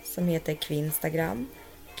Instagram som heter Kvinstagram.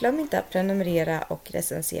 Glöm inte att prenumerera och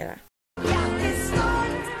recensera. Jag är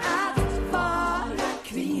stolt att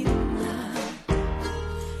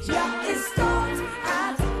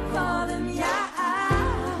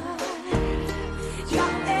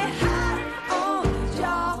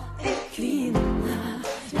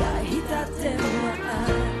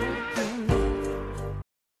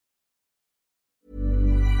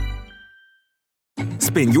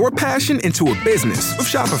spin your passion into a business with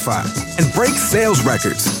Shopify and break sales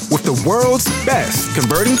records with the world's best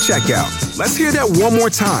converting checkout. Let's hear that one more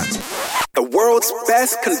time. The world's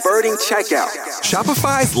best converting checkout.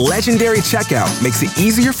 Shopify's legendary checkout makes it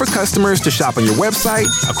easier for customers to shop on your website,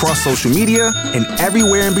 across social media, and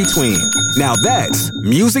everywhere in between. Now that's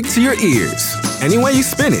music to your ears. Any way you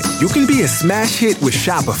spin it, you can be a smash hit with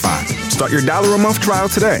Shopify. Start your $1 a month trial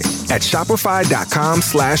today at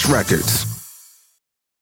shopify.com/records.